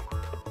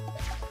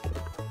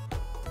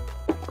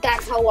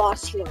 That's how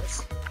lost he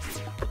was.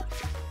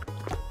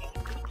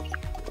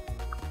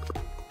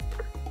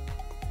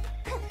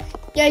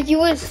 Yeah, he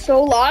was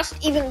so lost,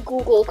 even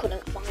Google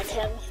couldn't find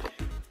him.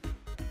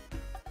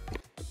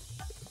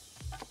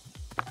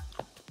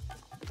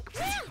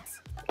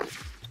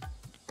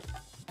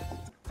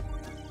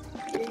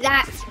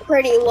 That's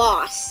pretty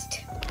lost.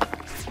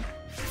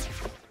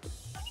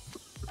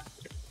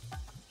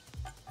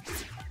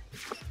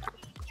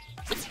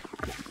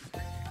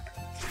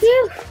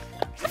 Phew.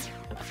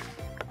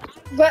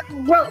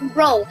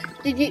 Bro,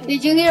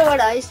 did you hear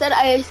what I said?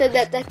 I said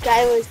that that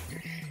guy was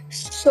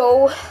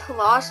so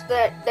lost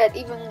that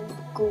even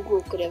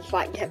Google couldn't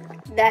find him.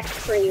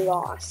 That's pretty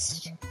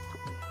lost.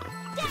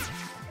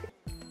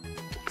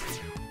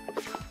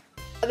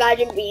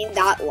 Imagine being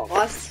that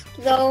lost,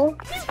 though.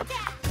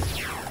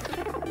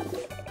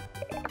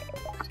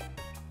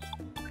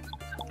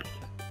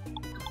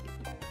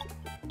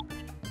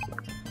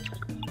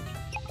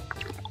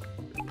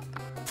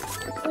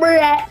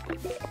 Bruh.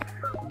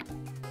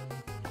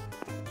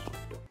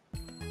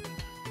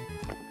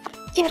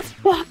 Get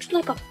boxed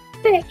like a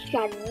fish, you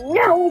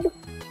noob!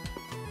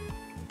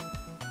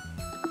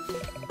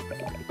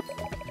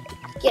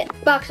 Get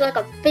boxed like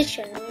a fish,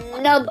 you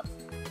noob!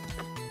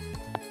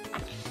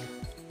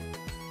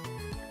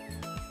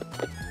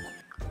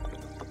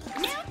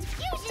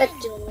 Such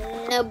a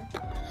noob.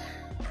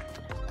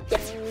 You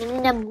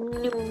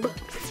noob.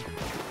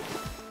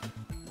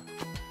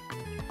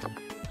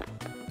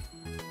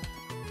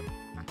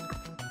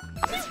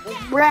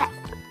 Bruh.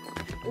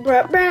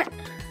 Bruh, bruh.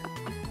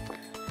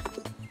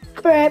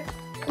 Bruh.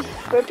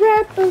 Bruh,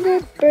 bruh, bruh,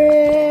 bruh,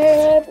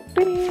 bruh.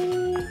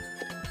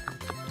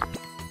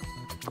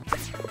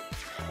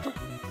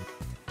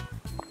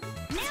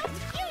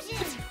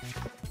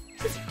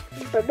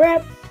 Bruh,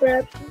 bruh,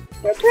 bruh,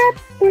 bruh, bruh,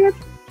 bruh,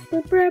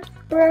 bruh, bruh,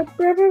 bruh,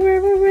 bruh,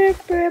 bruh,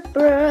 bruh, bruh,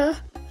 bruh.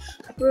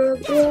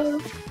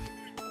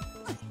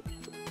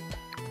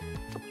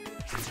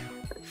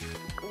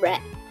 Bruh.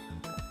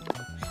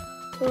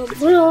 Bruh,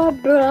 bruh,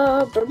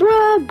 bruh, bruh,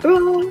 bruh,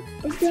 bruh.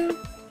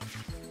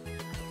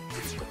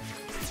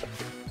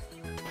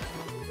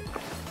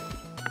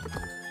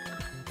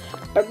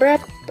 Bruh,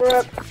 bruh,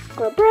 bruh,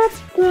 bruh, bruh,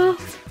 bruh,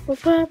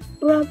 bruh,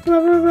 bruh,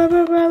 bruh,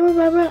 bruh, bruh,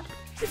 bruh, bruh.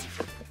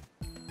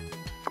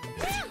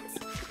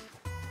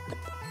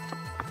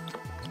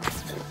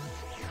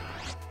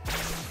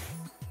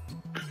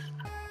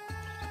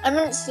 I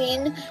haven't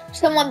seen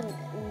someone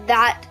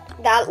that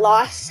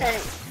lost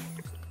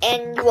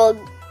and will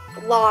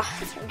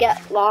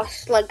get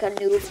lost like a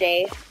noob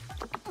day.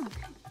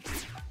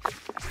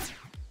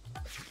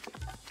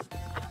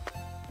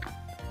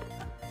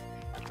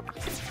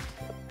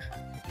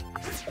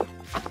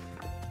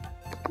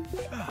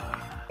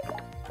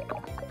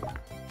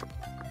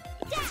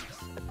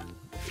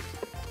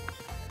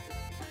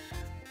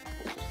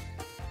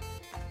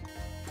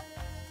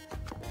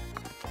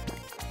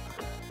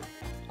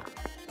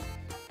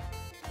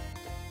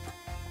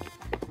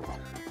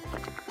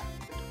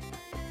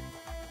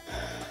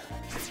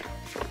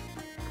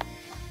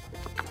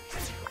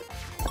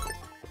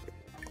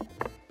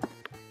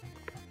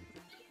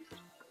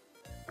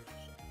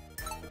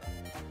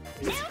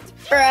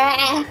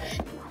 Bruh.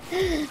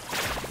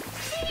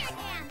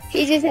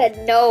 He just had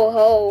no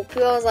hope. He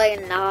was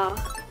like, nah,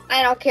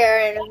 I don't care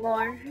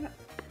anymore.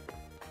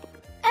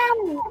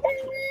 I'm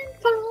done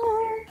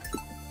for.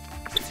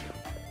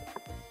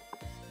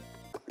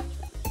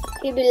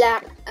 He'd be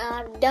like,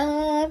 I'm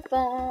done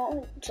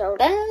for, so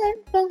done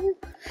for,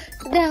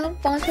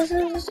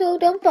 so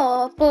done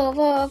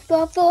for, so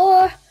done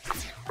for.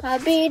 I'll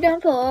be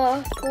done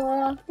for.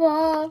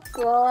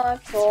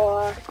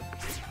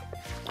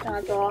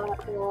 And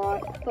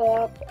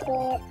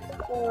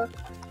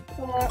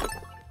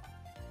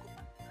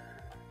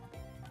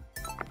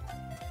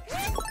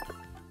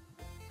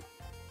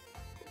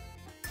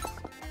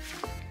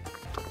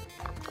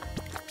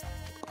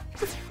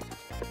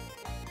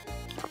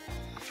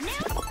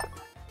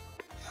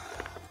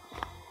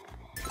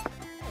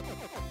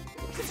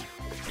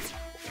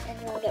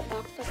we'll get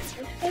back to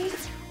the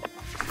face.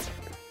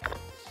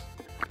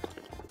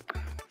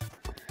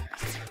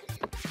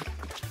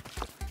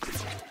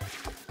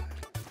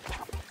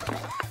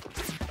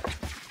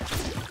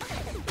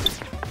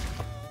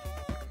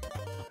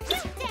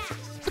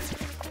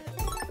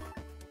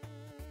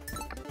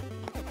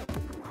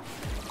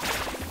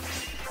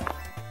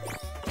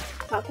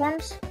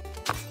 Platforms?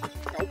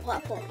 No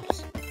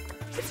platforms.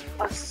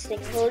 A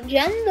single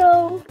gen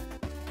though.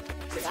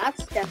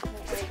 That's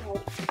definitely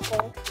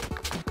helpful.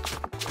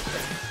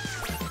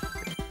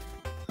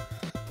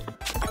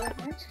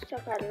 Let's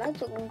check out.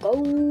 Let's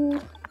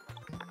go.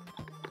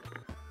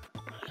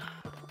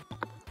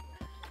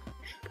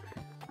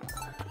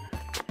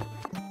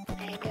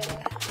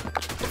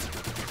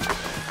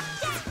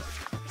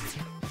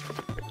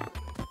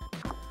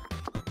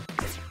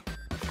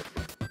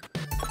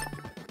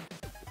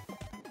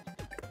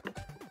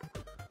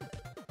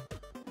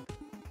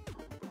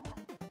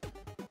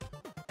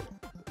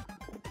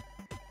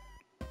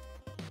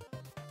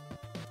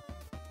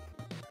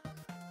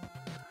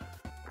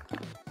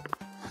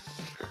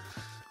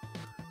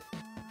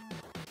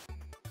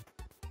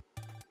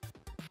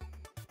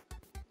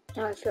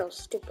 Now I feel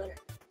stupid.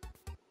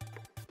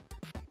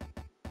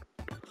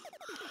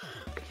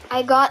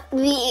 I got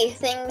the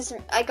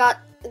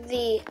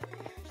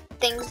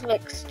things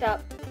mixed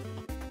up.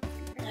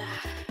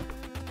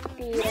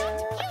 The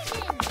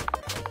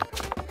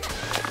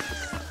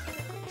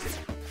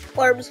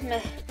orbs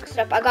mixed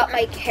up. I got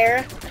my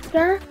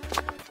character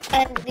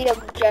and the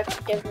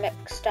objective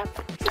mixed up.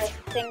 I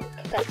think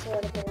that's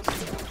what it is.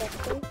 The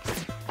objective.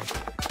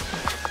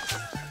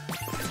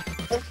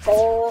 Let's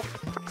go.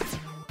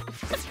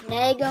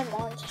 Mega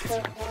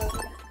Monster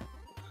Horde.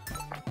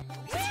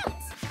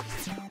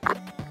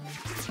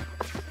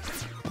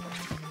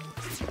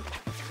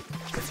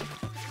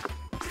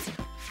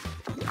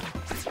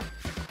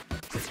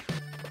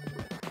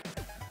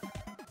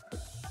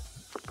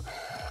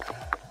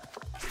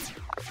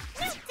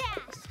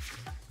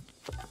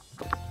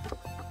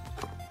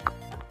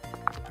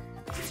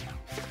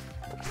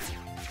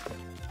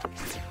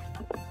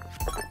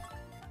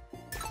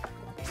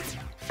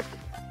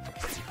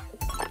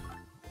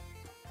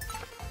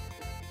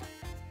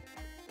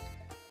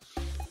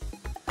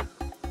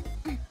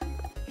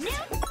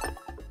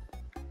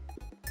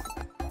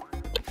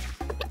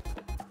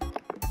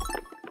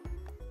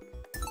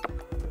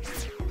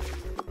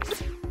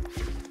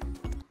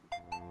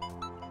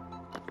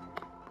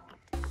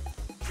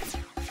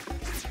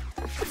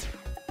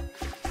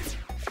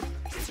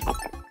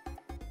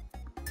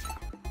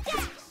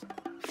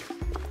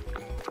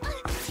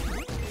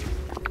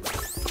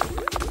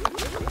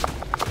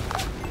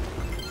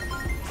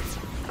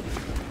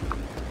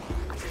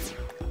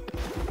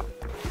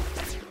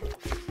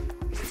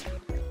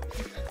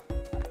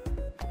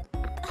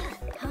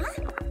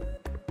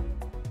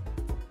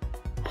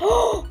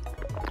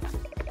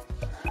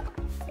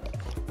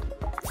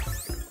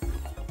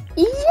 Yes!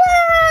 Yes!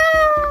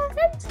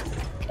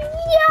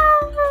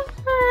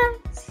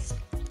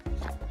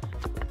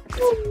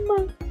 Oh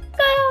my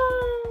god!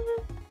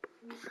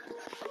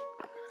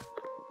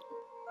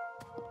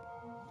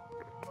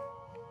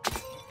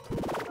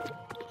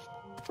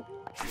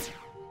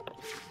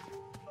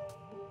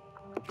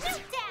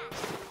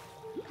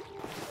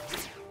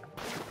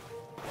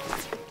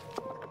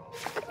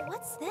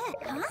 What's that,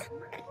 huh?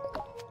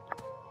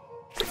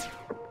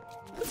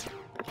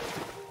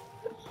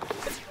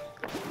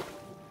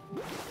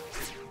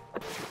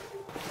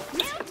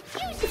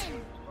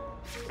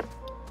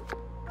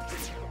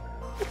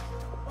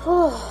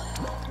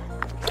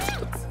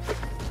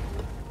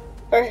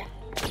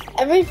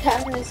 Every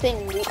time I say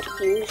new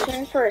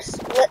fusion for a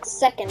split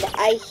second,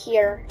 I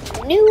hear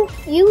new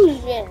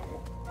fusion.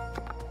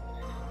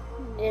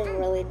 It's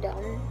really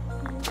dumb.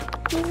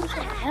 Fusion?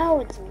 How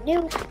it's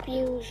new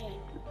fusion?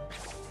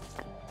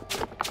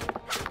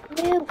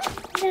 No,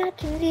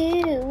 not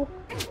new.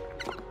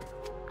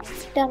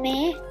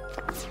 Dummy.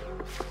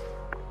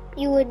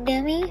 You a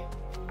dummy?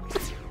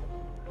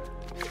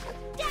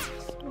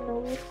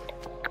 No.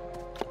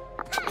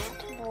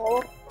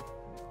 No.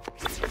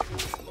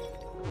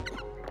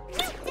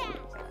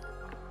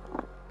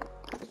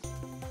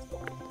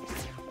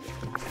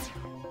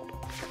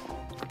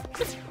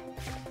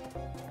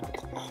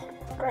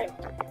 Great.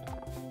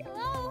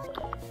 Hello?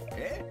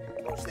 Hey,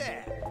 who's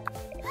that?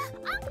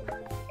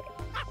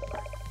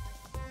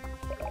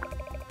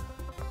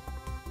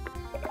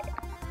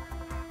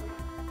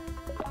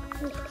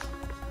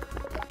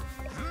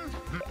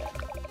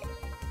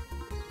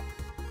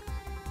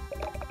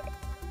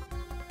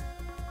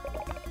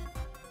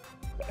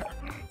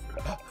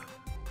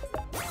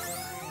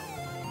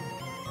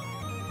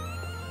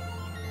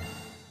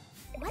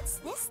 What's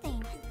this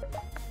thing?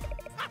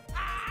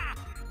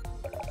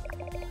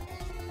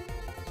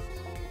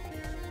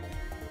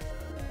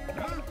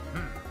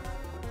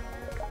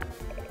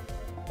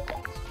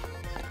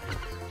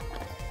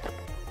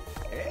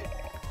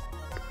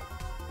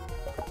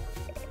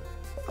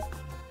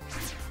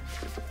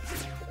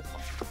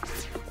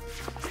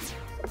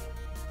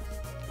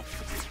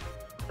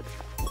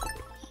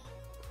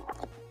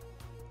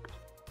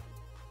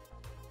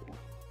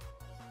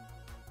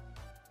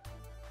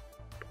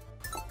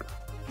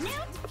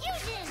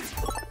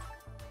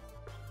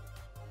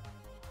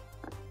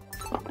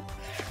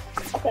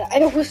 Okay, I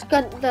just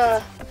got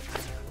the.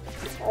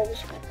 I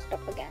just mixed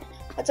up again.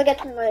 Once I get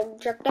to my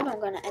objective, I'm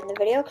gonna end the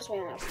video because we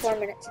only have 4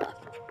 minutes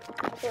left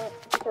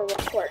for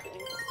recording.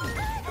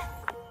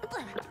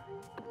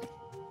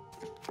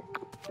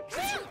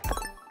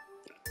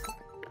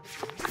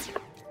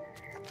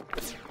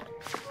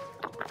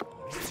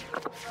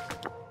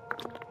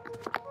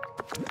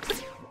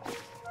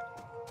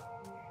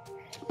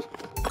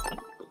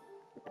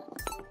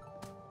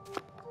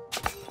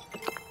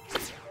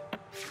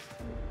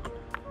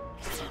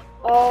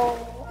 Oh,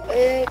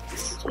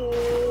 it's to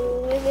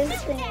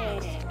this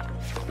thing.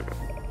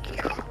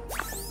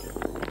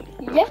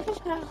 Yeah.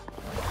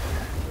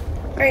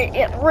 Alright,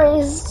 it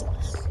raised.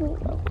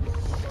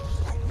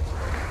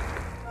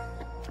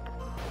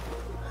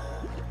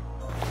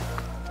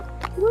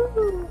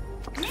 Woo.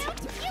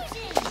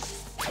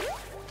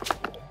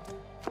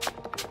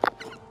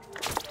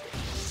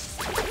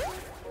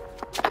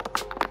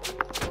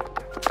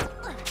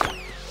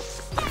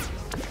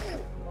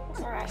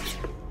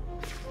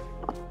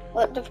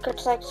 don't forget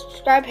to like,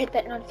 subscribe, hit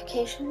that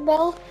notification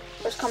bell.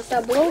 First comment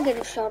down below, get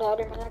a shout out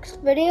in my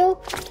next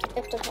video.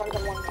 If there's more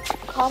than one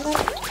comment,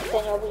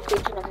 then you'll be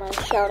featured on my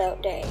shout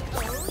out day.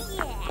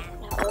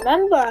 Now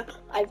remember,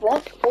 I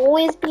won't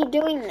always be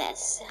doing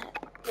this.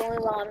 Only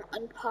while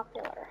I'm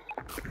unpopular.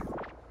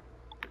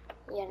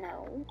 You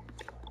know.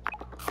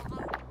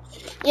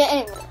 Yeah,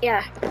 anyway,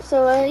 yeah.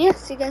 So, yeah,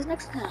 see you guys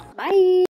next time. Bye!